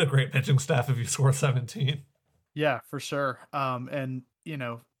don't need a great pitching staff if you score 17. Yeah, for sure. And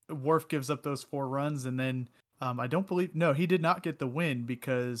Worf gives up those 4 runs, and then he did not get the win,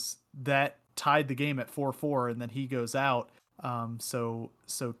 because that tied the game at 4-4, and then he goes out. So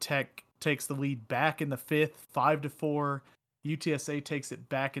Tech takes the lead back in the 5th, 5-4. UTSA takes it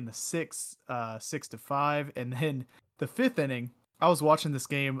back in the 6th, 6-5, and then the 5th inning. I was watching this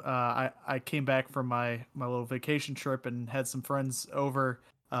game. I came back from my little vacation trip and had some friends over,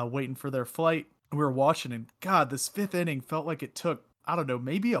 waiting for their flight. We were watching, and God, this 5th inning felt like it took, I don't know,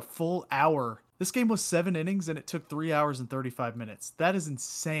 maybe a full hour. This game was 7 innings, and it took 3 hours and 35 minutes. That is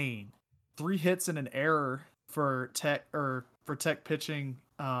insane. 3 hits and an error for Tech pitching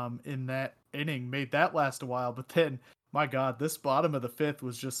in that inning made that last a while. But then, my God, this bottom of the 5th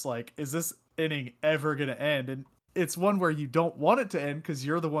was just like, is this inning ever going to end? And it's one where you don't want it to end because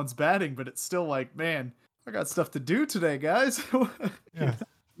you're the ones batting, but it's still like, man, I got stuff to do today, guys. Yeah.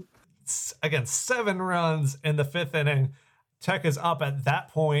 Again, 7 runs in the 5th inning. Tech is up at that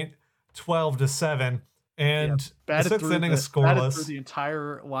point 12-7, And the batted sixth inning is batted through scoreless. the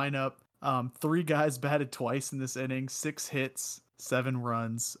entire lineup. 3 guys batted twice in this inning, 6 hits, 7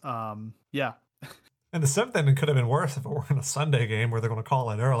 runs. Yeah. And the seventh inning could have been worse if it were in a Sunday game where they're going to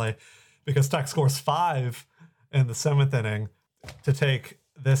call it early, because Tech scores 5 in the 7th inning to take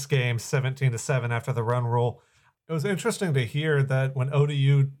this game 17-7 after the run rule. It was interesting to hear that when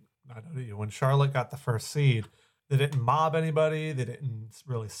when Charlotte got the first seed, they didn't mob anybody. They didn't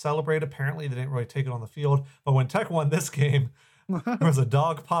really celebrate. Apparently, they didn't really take it on the field. But when Tech won this game, there was a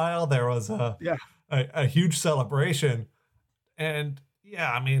dog pile. There was a huge celebration. And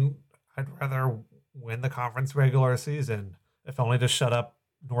yeah, I mean, I'd rather win the conference regular season, if only to shut up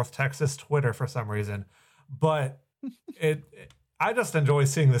North Texas Twitter for some reason. But I just enjoy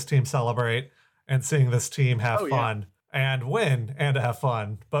seeing this team celebrate and seeing this team have fun and win and have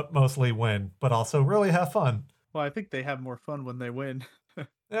fun, but mostly win, but also really have fun. Well, I think they have more fun when they win. Yeah,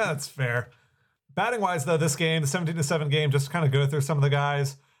 that's fair. Batting wise, though, this game, the 17-7 game, just to kind of go through some of the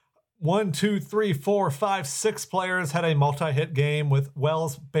guys. 1, 2, 3, 4, 5, 6 players had a multi-hit game with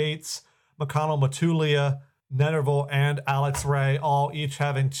Wells, Bates, McConnell, Matulia, Netterville, and Alex Ray, all each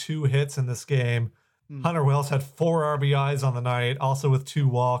having 2 hits in this game. Hunter Wells had 4 RBIs on the night, also with 2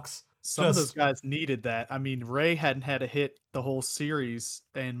 walks. Some of those guys needed that. I mean, Ray hadn't had a hit the whole series,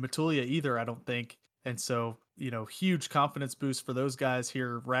 and Matulia either, I don't think. And so, huge confidence boost for those guys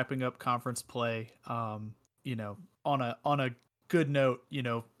here, wrapping up conference play. On a good note,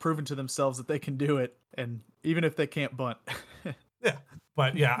 proving to themselves that they can do it, and even if they can't bunt. Yeah,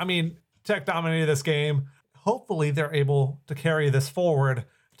 but yeah, I mean, Tech dominated this game. Hopefully, they're able to carry this forward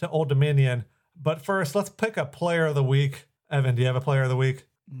to Old Dominion. But first, let's pick a player of the week. Evan, do you have a player of the week?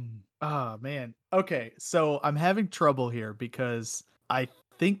 Oh, man. Okay, so I'm having trouble here because I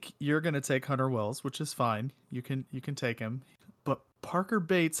think you're going to take Hunter Wells, which is fine. You can take him. But Parker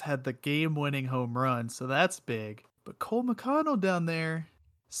Bates had the game-winning home run, so that's big. But Cole McConnell down there,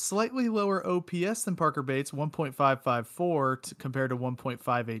 slightly lower OPS than Parker Bates, 1.554 compared to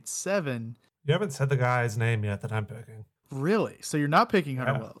 1.587. You haven't said the guy's name yet that I'm picking. Really? So you're not picking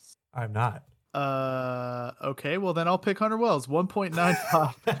Hunter Wells? I'm not. Okay, well then I'll pick Hunter Wells.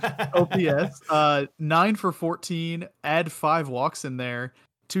 1.95 OPS, 9 for 14, add 5 walks in there,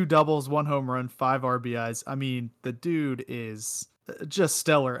 2 doubles, 1 home run, 5 RBIs. I mean, the dude is just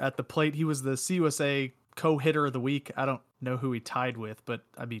stellar at the plate. He was the CUSA co-hitter of the week. I don't know who he tied with, but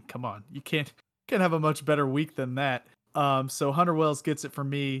I mean, come on. You can't have a much better week than that. So Hunter Wells gets it from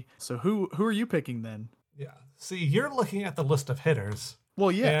me. So who are you picking then? Yeah. See, you're looking at the list of hitters.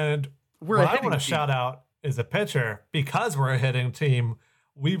 Well, yeah. And what I want to shout out is a pitcher. Because we're a hitting team,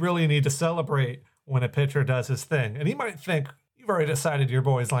 we really need to celebrate when a pitcher does his thing. And you might think, you've already decided your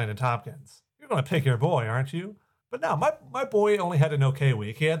boy's Landon Tompkins. You're going to pick your boy, aren't you? But no, my boy only had an okay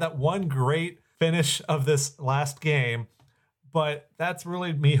week. He had that one great finish of this last game, but that's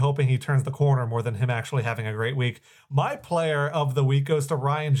really me hoping he turns the corner more than him actually having a great week. My player of the week goes to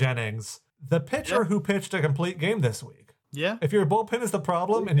Ryan Jennings, the pitcher who pitched a complete game this week. Yeah. If your bullpen is the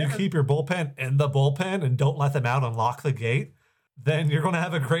problem and you keep your bullpen in the bullpen and don't let them out and lock the gate, then you're going to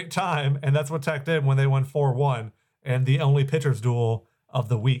have a great time. And that's what Tech did when they won 4-1 and the only pitcher's duel of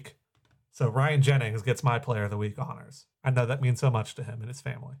the week. So Ryan Jennings gets my player of the week honors. I know that means so much to him and his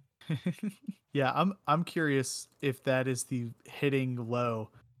family. Yeah, I'm curious if that is the hitting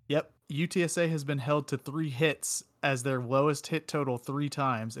low. Yep, UTSA has been held to 3 hits as their lowest hit total 3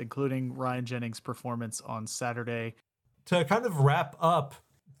 times, including Ryan Jennings' performance on Saturday. To kind of wrap up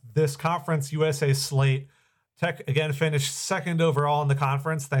this Conference USA slate, Tech again finished 2nd overall in the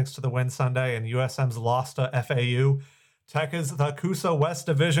conference thanks to the win Sunday, and USM's loss to FAU. Tech is the CUSA West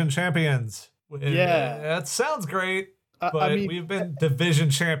Division champions. Yeah. It sounds great, but we've been division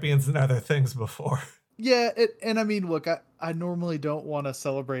champions in other things before. Yeah, and I mean, look, I normally don't want to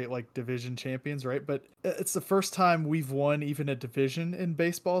celebrate like division champions, right? But it's the first time we've won even a division in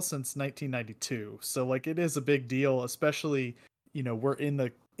baseball since 1992. So like it is a big deal, especially, we're in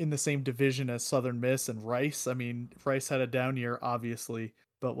the same division as Southern Miss and Rice. I mean, Rice had a down year, obviously,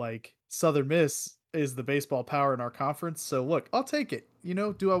 but like Southern Miss is the baseball power in our conference. So look, I'll take it.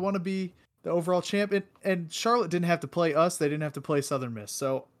 Do I want to be the overall champion? And Charlotte didn't have to play us. They didn't have to play Southern Miss.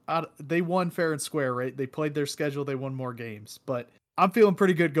 So they won fair and square, right? They played their schedule. They won more games. But I'm feeling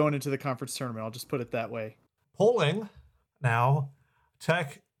pretty good going into the conference tournament. I'll just put it that way. Polling now,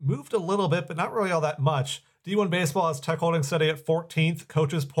 Tech moved a little bit, but not really all that much. D1 baseball has Tech holding steady at 14th.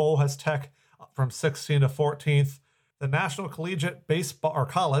 Coaches poll has Tech from 16th to 14th. The National Collegiate Baseball or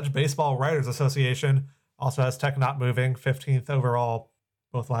College Baseball Writers Association also has Tech not moving, 15th overall,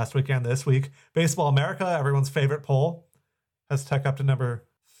 both last week and this week. Baseball America, everyone's favorite poll, has Tech up to number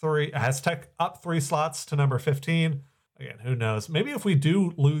Tech up 3 slots to number 15. Again, who knows? Maybe if we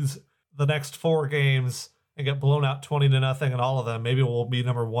do lose the next 4 games and get blown out 20-0 in all of them, maybe we'll be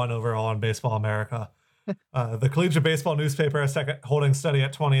number 1 overall in Baseball America. The Collegiate Baseball newspaper has Tech holding steady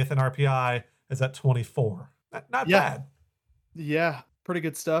at 20th, and RPI is at 24. Not bad. Yeah, pretty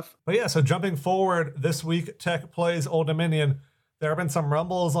good stuff. But yeah, so jumping forward, this week Tech plays Old Dominion. There have been some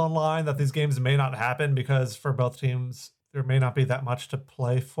rumbles online that these games may not happen because for both teams, there may not be that much to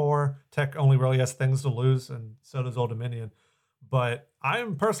play for. Tech only really has things to lose, and so does Old Dominion. But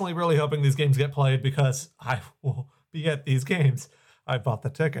I'm personally really hoping these games get played because I will be at these games. I bought the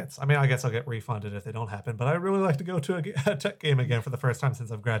tickets. I mean, I guess I'll get refunded if they don't happen, but I really like to go to a Tech game again for the first time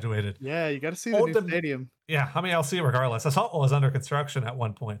since I've graduated. Yeah, you got to see the new stadium. Yeah, I mean, I'll see it regardless. I saw it was under construction at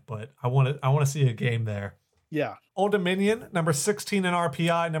one point, but I want to see a game there. Yeah. Old Dominion, number 16 in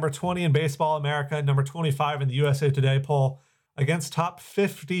RPI, number 20 in Baseball America, number 25 in the USA Today poll, against top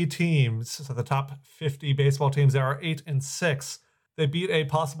 50 teams. So the top 50 baseball teams, there are 8-6. They beat a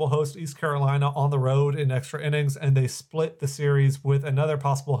possible host, East Carolina, on the road in extra innings, and they split the series with another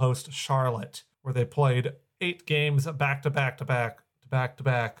possible host, Charlotte, where they played 8 games back-to-back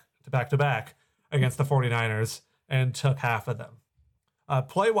against the 49ers and took half of them.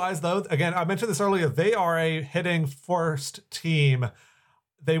 Play-wise, though, again, I mentioned this earlier, they are a hitting first team.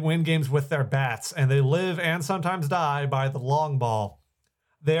 They win games with their bats, and they live and sometimes die by the long ball.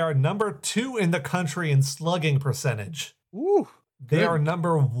 They are number 2 in the country in slugging percentage. Ooh. They are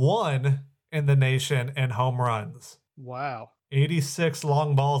number 1 in the nation in home runs. Wow. 86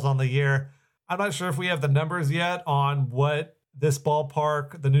 long balls on the year. I'm not sure if we have the numbers yet on what this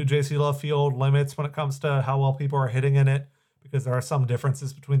ballpark, the new JC Love Field, limits when it comes to how well people are hitting in it, because there are some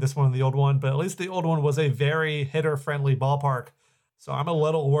differences between this one and the old one, but at least the old one was a very hitter-friendly ballpark. So I'm a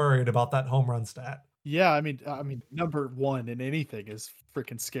little worried about that home run stat. Yeah, I mean, number 1 in anything is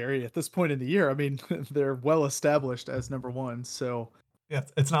freaking scary at this point in the year. I mean, they're well established as number 1, so yeah,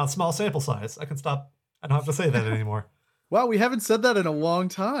 it's not a small sample size. I can stop. I don't have to say that anymore. Wow, we haven't said that in a long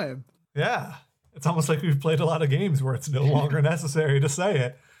time. Yeah, it's almost like we've played a lot of games where it's no longer necessary to say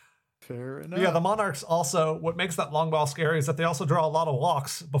it. Fair enough. But yeah, the Monarchs also, what makes that long ball scary is that they also draw a lot of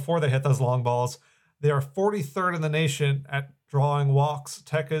walks before they hit those long balls. They are 43rd in the nation at drawing walks.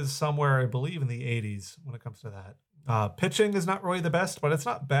 Tech is somewhere, I believe, in the 80s when it comes to that. Pitching is not really the best, but it's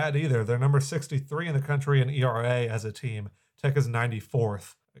not bad either. They're number 63 in the country in ERA as a team. Tech is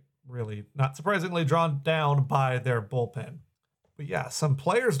 94th. Really, not surprisingly, drawn down by their bullpen. But yeah, some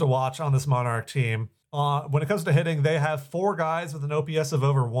players to watch on this Monarch team. When it comes to hitting, they have 4 guys with an OPS of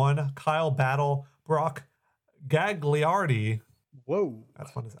over 1. Kyle Battle, Brock Gagliardi. Whoa.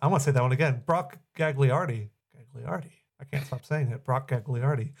 That's fun. I want to say that one again. Brock Gagliardi. I can't stop saying it. Brock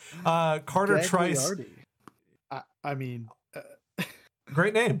Gagliardi. Carter Trice. I mean,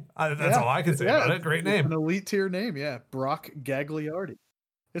 great name. That's all I can say about it. Great name. An elite tier name. Yeah. Brock Gagliardi.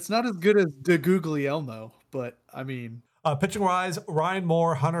 It's not as good as DeGuglielmo, but I mean. Pitching wise, Ryan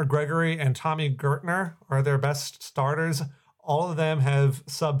Moore, Hunter Gregory, and Tommy Gertner are their best starters. All of them have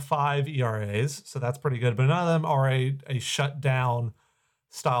sub-5 ERAs, so that's pretty good. But none of them are a shutdown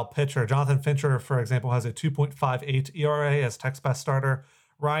style pitcher. Jonathan Fincher, for example, has a 2.58 ERA as Tech's best starter.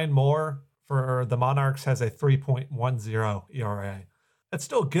 Ryan Moore for the Monarchs has a 3.10 ERA. That's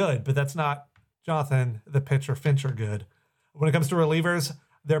still good, but that's not Jonathan, the pitcher, Fincher good. When it comes to relievers,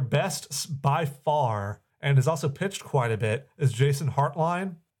 their best by far, and has also pitched quite a bit, is Jason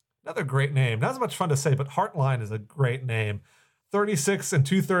Hartline. Another great name. Not as much fun to say, but Hartline is a great name. 36 and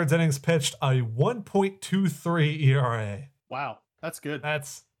 2/3 innings pitched, a 1.23 ERA. Wow, that's good.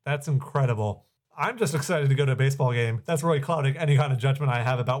 That's incredible. I'm just excited to go to a baseball game. That's really clouding any kind of judgment I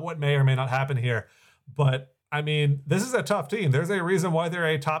have about what may or may not happen here. But, I mean, this is a tough team. There's a reason why they're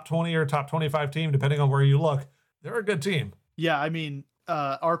a top 20 or top 25 team, depending on where you look. They're a good team. Yeah, I mean,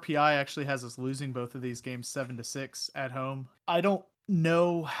 RPI actually has us losing both of these games 7-6 at home. I don't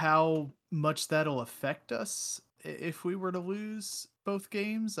know how much that'll affect us if we were to lose both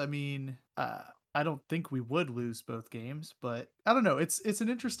games. I mean, I don't think we would lose both games, but I don't know. It's an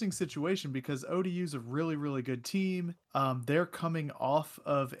interesting situation because ODU's a really, really good team. They're coming off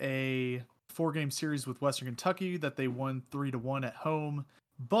of a 4-game series with Western Kentucky that they won 3-1 at home.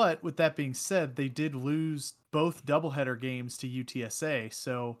 But with that being said, they did lose both doubleheader games to UTSA.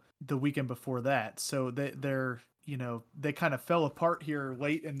 So the weekend before that, so they're they kind of fell apart here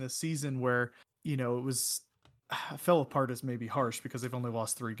late in the season where, it was fell apart is maybe harsh because they've only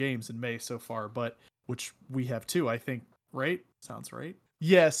lost 3 games in May so far, but which we have 2, I think, right? Sounds right.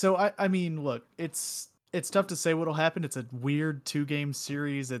 Yeah. So I mean, look, it's tough to say what'll happen. It's a weird 2-game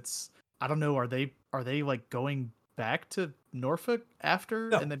series. I don't know. Are they like going back to Norfolk after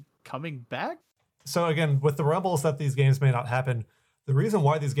No. and then coming back? So again, with the rumbles that these games may not happen, the reason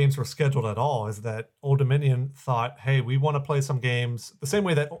why these games were scheduled at all is that Old Dominion thought, hey, we want to play some games the same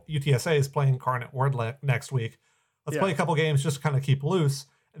way that UTSA is playing Incarnate Word next week. Let's play a couple games just to kind of keep loose.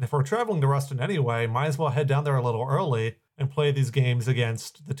 And if we're traveling to Ruston anyway, might as well head down there a little early and play these games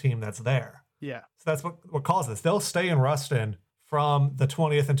against the team that's there. Yeah. So that's what caused this. They'll stay in Ruston from the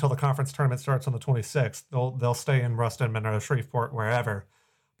 20th until the conference tournament starts on the 26th. They'll stay in Ruston, Monroe, Shreveport, wherever.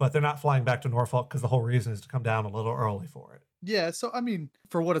 But they're not flying back to Norfolk because the whole reason is to come down a little early for it. Yeah, so I mean,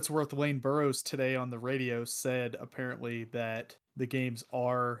 for what it's worth, Wayne Burrows today on the radio said apparently that the games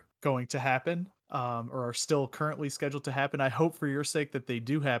are going to happen, or are still currently scheduled to happen. I hope for your sake that they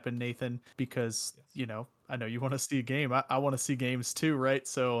do happen, Nathan, because, you know, I know you want to see a game. I want to see games too, right?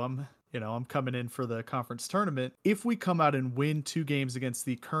 So I'm coming in for the conference tournament. If we come out and win 2 games against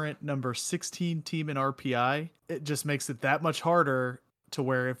the current number 16 team in RPI, it just makes it that much harder to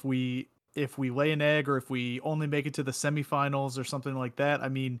where if we lay an egg or if we only make it to the semifinals or something like that, I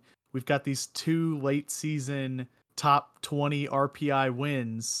mean, we've got these 2 late season top 20 RPI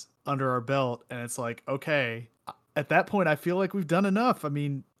wins under our belt. And it's like, okay, at that point, I feel like we've done enough. I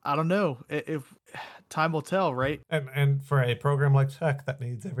mean, I don't know if time will tell, right? And for a program like Tech that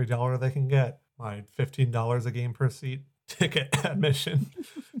needs every dollar they can get, my $15 a game per seat ticket admission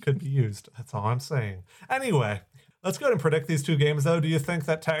could be used. That's all I'm saying. Anyway, let's go ahead and predict these 2 games, though. Do you think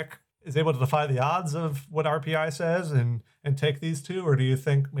that Tech is able to defy the odds of what RPI says and take these 2? Or do you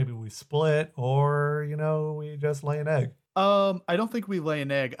think maybe we split or, we just lay an egg? I don't think we lay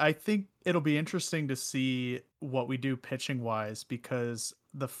an egg. I think it'll be interesting to see what we do pitching wise, because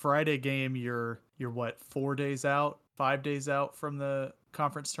the Friday game, you're what, 4 days out, 5 days out from the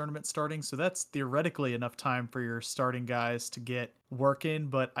conference tournament starting. So that's theoretically enough time for your starting guys to get work in.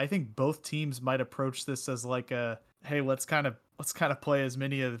 But I think both teams might approach this as like hey, let's kind of play as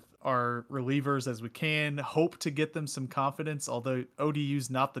many of our relievers as we can, hope to get them some confidence, although ODU's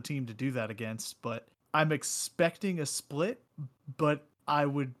not the team to do that against. But I'm expecting a split, but I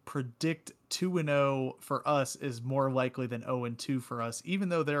would predict 2-0 for us is more likely than 0-2 for us, even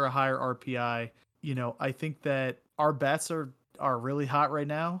though they're a higher RPI. I think that our bats are really hot right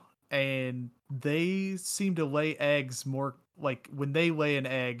now, and they seem to lay eggs more. Like when they lay an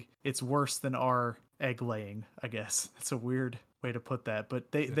egg, it's worse than our egg laying, I guess. That's a weird way to put that,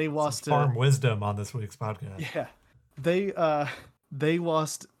 but they lost some farm wisdom on this week's podcast. Yeah. They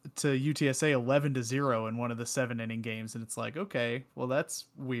lost to UTSA 11-0 in one of the 7-inning games, and it's like, okay, well, that's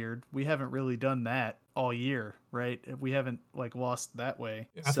weird. We haven't really done that all year, right? We haven't lost that way.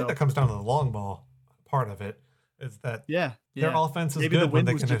 I think that comes down to the long ball part of it. Is that their offense is maybe good the when wind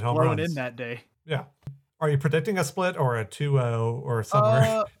they was can hit just home blowing runs in that day. Yeah. Are you predicting a split or a 2-0 or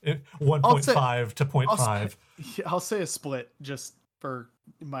somewhere 1.5 to 0.5? I'll say a split just for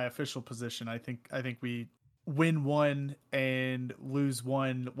my official position. I think we win 1 and lose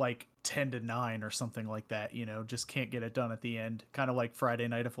 1 like 10-9 or something like that. Just can't get it done at the end. Kind of like Friday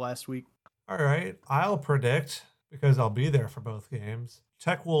night of last week. All right. I'll predict, because I'll be there for both games,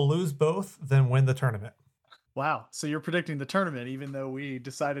 Tech will lose both, then win the tournament. Wow. So you're predicting the tournament, even though we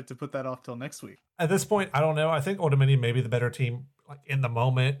decided to put that off till next week. At this point, I don't know. I think Old Dominion may be the better team in the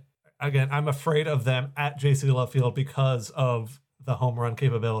moment. Again, I'm afraid of them at JC Love Field because of the home run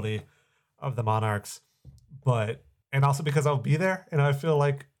capability of the Monarchs. And also because I'll be there, and I feel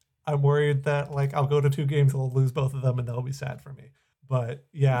like I'm worried that I'll go to 2 games and I'll lose both of them and they'll be sad for me. But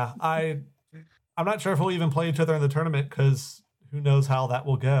yeah, I'm not sure if we'll even play each other in the tournament because who knows how that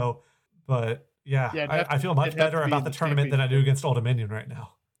will go. But yeah, I feel much better about the tournament than I do against Old Dominion right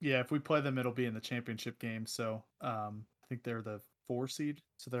now. Yeah, if we play them, it'll be in the championship game. So I think they're the 4 seed.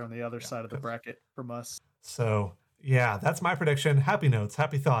 So they're on the other side of the bracket from us. So yeah, that's my prediction. Happy notes,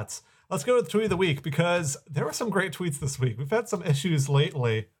 happy thoughts. Let's go to the tweet of the week, because there were some great tweets this week. We've had some issues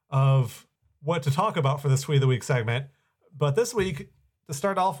lately of what to talk about for this tweet of the week segment. But this week, to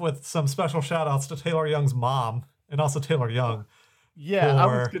start off with some special shout outs to Taylor Young's mom and also Taylor Young. Yeah, I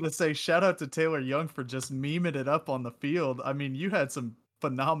was going to say shout out to Taylor Young for just memeing it up on the field. I mean, you had some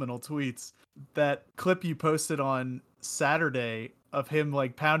phenomenal tweets. That clip you posted on Saturday of him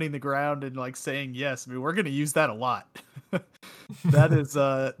pounding the ground and saying yes. I mean, we're going to use that a lot.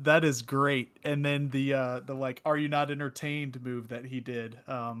 That is great. And then the are you not entertained move that he did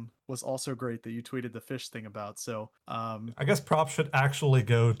was also great, that you tweeted the fish thing about. So I guess props should actually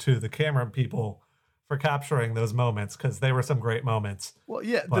go to the camera people for capturing those moments, because they were some great moments. Well,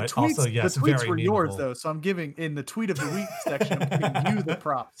 yeah, the tweets, also, yes, the tweets were yours though, so I'm giving, in the tweet of the week section, I'm giving you the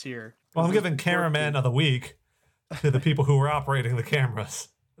props here. Well, I'm giving cameraman of the week to the people who were operating the cameras,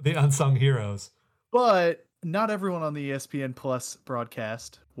 the unsung heroes. But not everyone on the ESPN Plus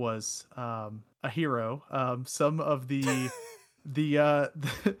broadcast was a hero. Some of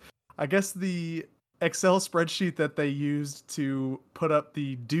I guess the Excel spreadsheet that they used to put up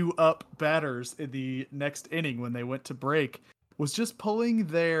the due up batters in the next inning when they went to break was just pulling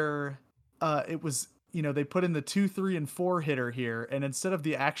their it was, they put in the 2, 3, and 4 hitter here, and instead of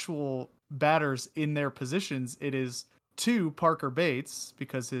the actual batters in their positions, it is 2 Parker Bates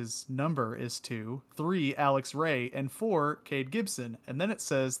because his number is 2, 3 Alex Ray, and 4 Cade Gibson. And then it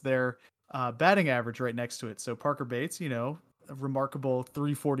says their batting average right next to it. So Parker Bates, a remarkable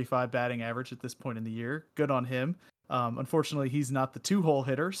 345 batting average at this point in the year. Good on him. Unfortunately, he's not the 2-hole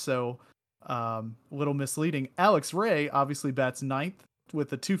hitter, so a little misleading. Alex Ray obviously bats 9th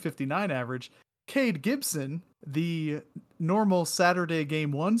with a 259 average. Cade Gibson, the normal Saturday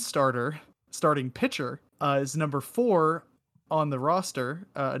Game 1 starting pitcher, is number 4 on the roster.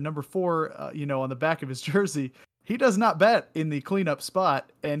 Number 4, on the back of his jersey. He does not bat in the cleanup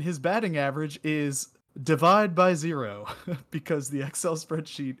spot, and his batting average is divide by 0 because the Excel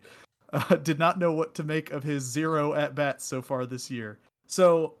spreadsheet did not know what to make of his 0 at-bats so far this year.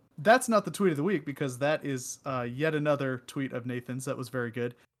 So that's not the tweet of the week because that is yet another tweet of Nathan's that was very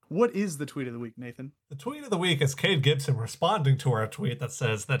good. What is the tweet of the week, Nathan? The tweet of the week is Cade Gibson responding to our tweet that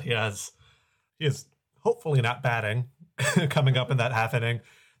says that he is hopefully not batting coming up in that half inning,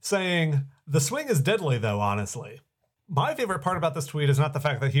 saying, "The swing is deadly, though, honestly." My favorite part about this tweet is not the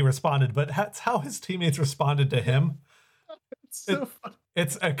fact that he responded, but that's how his teammates responded to him. It's so funny.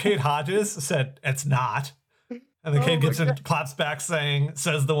 It's Kate Hodges said, "It's not." And then Cade Gibson claps back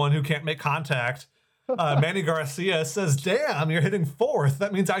says the one who can't make contact. Manny Garcia says, "Damn, you're hitting 4th.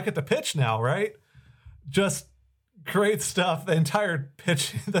 That means I get to pitch now, right?" Just great stuff. The entire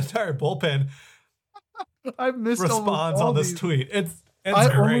bullpen I missed responds on this tweet. It's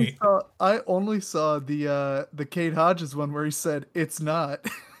great. I only saw the Cade Hodges one where he said it's not.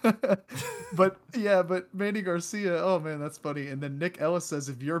 but Manny Garcia, oh man, that's funny. And then Nick Ellis says,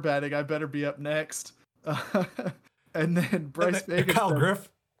 "If you're batting, I better be up next." And then Bryce Vegas Kyle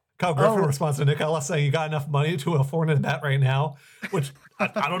Griffin responds to Nick Ellis saying, "You got enough money to afford a bat right now," which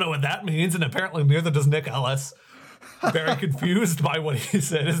I don't know what that means, and apparently neither does Nick Ellis. Very confused by what he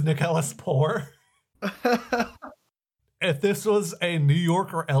said. Is Nick Ellis poor? If this was a New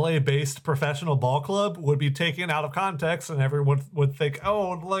York or LA based professional ball club, would be taken out of context and everyone would think,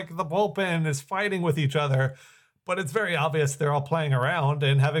 oh, like the bullpen is fighting with each other. But it's very obvious they're all playing around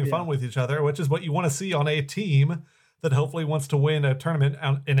and having fun with each other, which is what you want to see on a team that hopefully wants to win a tournament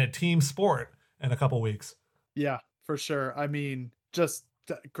in a team sport in a couple weeks. Yeah, for sure. I mean, just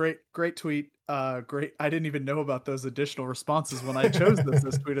great tweet. Great. I didn't even know about those additional responses when I chose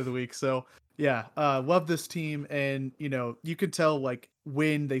this tweet of the week. So yeah, love this team. And, you could tell like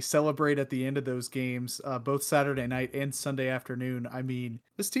when they celebrate at the end of those games, both Saturday night and Sunday afternoon. I mean,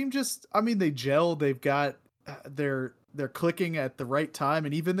 this team they gel. They've got, they're clicking at the right time.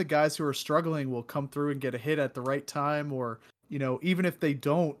 And even the guys who are struggling will come through and get a hit at the right time, or, even if they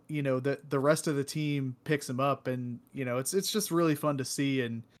don't, the rest of the team picks them up, and, it's just really fun to see.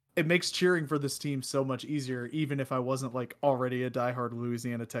 And it makes cheering for this team so much easier, even if I wasn't like already a diehard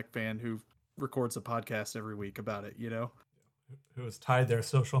Louisiana Tech fan who records a podcast every week about it, who has tied their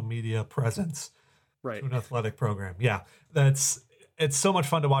social media presence to an athletic program. Yeah, it's so much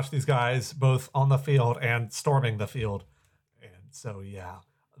fun to watch these guys both on the field and storming the field. And so, yeah,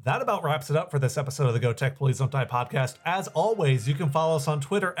 that about wraps it up for this episode of the Go Tech Please Don't Die podcast. As always, you can follow us on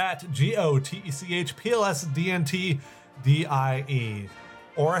Twitter at GOTECHPLSDNTDIE,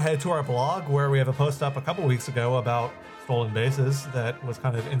 or head to our blog where we have a post up a couple weeks ago about stolen bases that was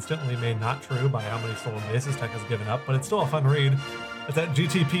kind of instantly made not true by how many stolen bases Tech has given up, but it's still a fun read. It's at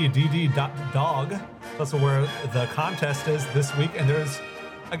gtpdd.dog. That's where the contest is this week, and there's,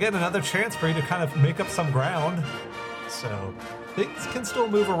 again, another chance for you to kind of make up some ground. So things can still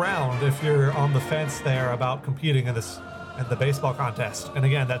move around if you're on the fence there about competing in the baseball contest. And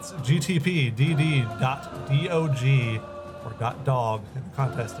again, that's gtpdd.dog or .dog, and the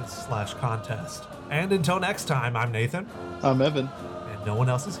contest is /contest. And until next time, I'm Nathan. I'm Evan. And no one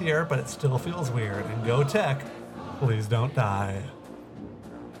else is here, but it still feels weird. And Go Tech, please don't die.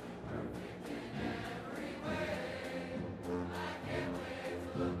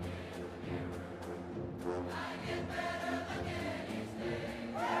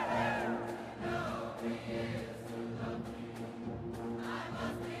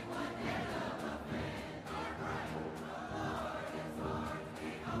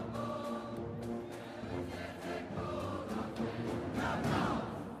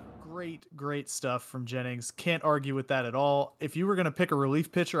 Great great stuff from Jennings. Can't argue with that at all. If you were going to pick a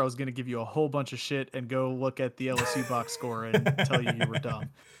relief pitcher, I was going to give you a whole bunch of shit and go look at the LSU box score and tell you were dumb.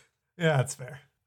 Yeah, that's fair.